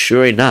 And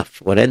sure enough,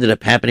 what ended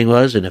up happening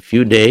was, in a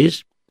few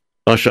days,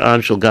 Osher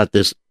Anshel got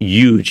this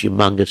huge,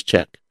 humongous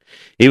check.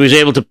 He was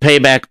able to pay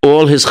back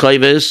all his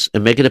chayvus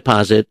and make a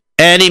deposit,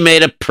 and he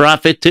made a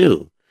profit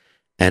too.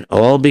 And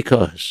all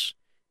because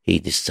he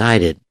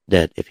decided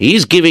that if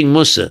he's giving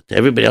Musa to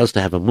everybody else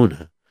to have a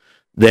Munah,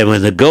 then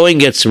when the going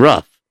gets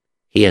rough,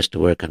 he has to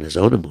work on his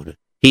own Munah.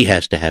 He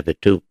has to have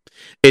it too.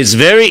 It's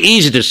very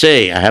easy to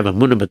say, I have a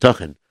Munah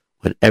B'tochen,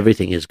 when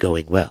everything is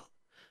going well.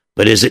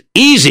 But is it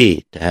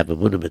easy to have a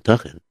Munah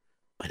B'tochen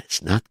when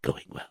it's not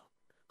going well?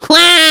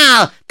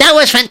 Wow, that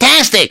was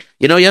fantastic.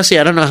 Yossi,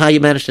 I don't know how you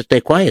managed to stay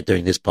quiet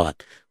during this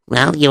part.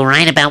 Well, you're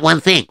right about one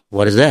thing.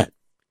 What is that?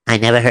 I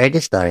never heard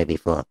this story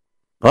before.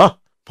 Oh,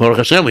 Baruch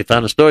Hashem, we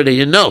found a story that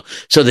you know.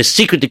 So the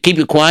secret to keep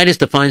you quiet is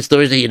to find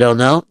stories that you don't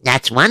know?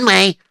 That's one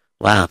way.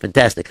 Wow,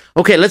 fantastic.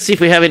 Okay, let's see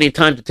if we have any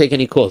time to take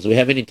any calls. Do we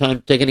have any time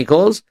to take any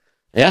calls?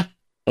 Yeah?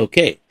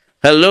 Okay.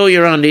 Hello,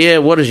 you're on the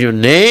air. What is your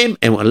name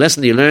and what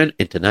lesson do you learn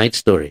in tonight's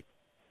story?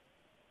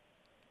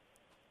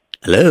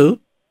 Hello?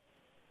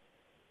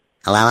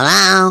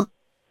 Hello?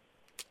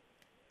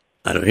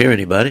 I don't hear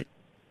anybody.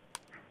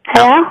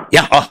 Hello?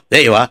 Yeah,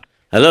 there you are.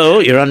 Hello,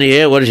 you're on the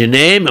air. What is your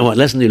name and what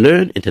lesson do you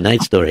learn in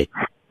tonight's story?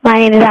 My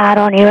name is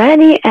Aaron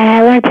Irani, and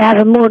I learned to have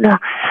a Muna.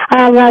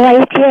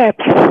 Rabbi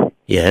Yitzhak.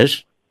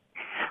 Yes?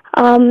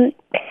 The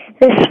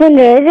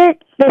swindler, is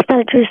it based on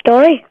a true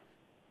story?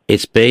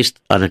 It's based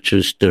on a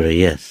true story,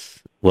 yes.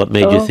 What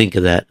made you think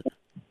of that?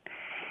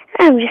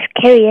 I'm just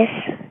curious.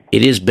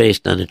 It is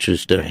based on a true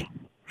story.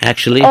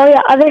 Actually, All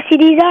your other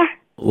CDs are?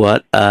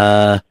 what?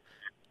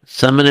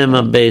 Some of them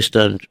are based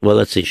on, well,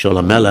 let's see,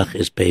 Sholem Melech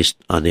is based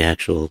on the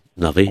actual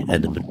Navi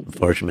and the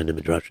Mefarshim and the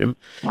Midrashim.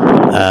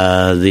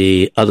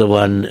 The other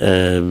one,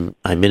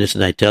 I'm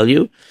Innocent, I Tell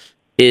You,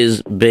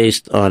 is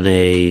based on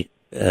a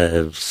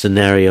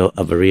scenario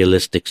of a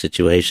realistic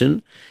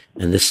situation.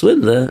 And The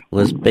Swindler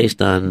was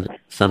based on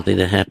something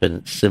that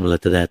happened similar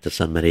to that to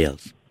somebody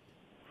else.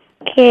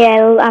 Okay,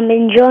 I'm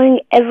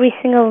enjoying every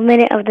single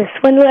minute of The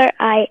Swindler.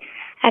 I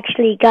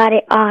actually got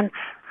it on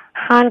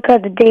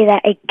Hanukkah the day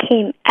that it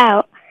came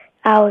out.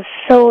 I was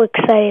so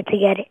excited to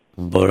get it.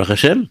 Baruch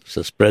Hashem.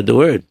 So spread the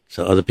word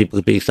so other people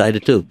can be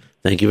excited too.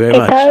 Thank you very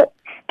much.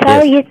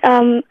 Tell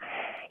Yossi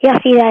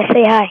that I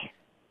say hi.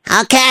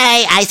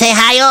 Okay, I say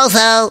hi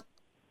also.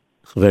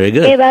 Very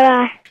good. Okay,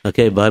 bye-bye.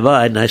 Okay,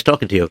 bye-bye. Nice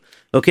talking to you.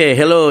 Okay,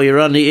 hello, you're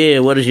on the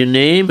air. What is your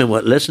name and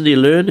what lesson do you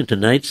learn in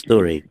tonight's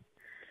story?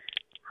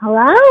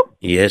 Hello?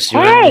 Yes,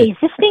 you're on Hey, the- is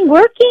this thing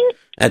working?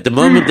 At the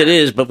moment it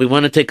is, but we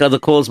want to take other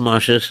calls,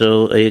 Masha,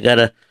 so you got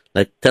to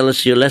tell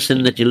us your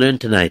lesson that you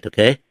learned tonight,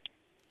 okay?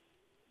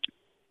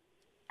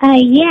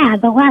 Yeah,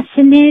 the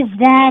lesson is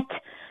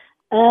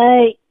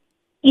that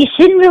you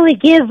shouldn't really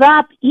give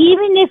up,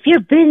 even if your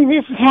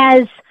business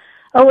has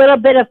a little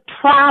bit of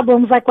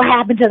problems, like what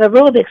happened to the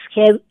Rubik's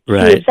Cube.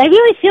 Right. I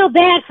really feel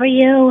bad for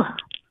you.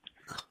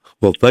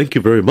 Well, thank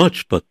you very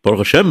much, but Baruch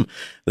Hashem,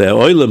 the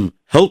Oilam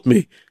helped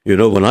me. You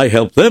know, when I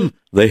help them,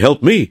 they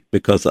help me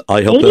because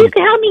I help Maybe them. you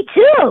can help me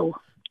too.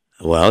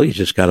 Well, you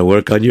just got to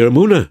work on your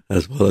Emunah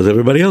as well as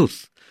everybody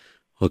else.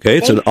 Okay,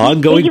 it's an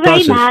ongoing Thank you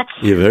very process. much.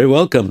 You're very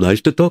welcome.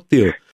 Nice to talk to you.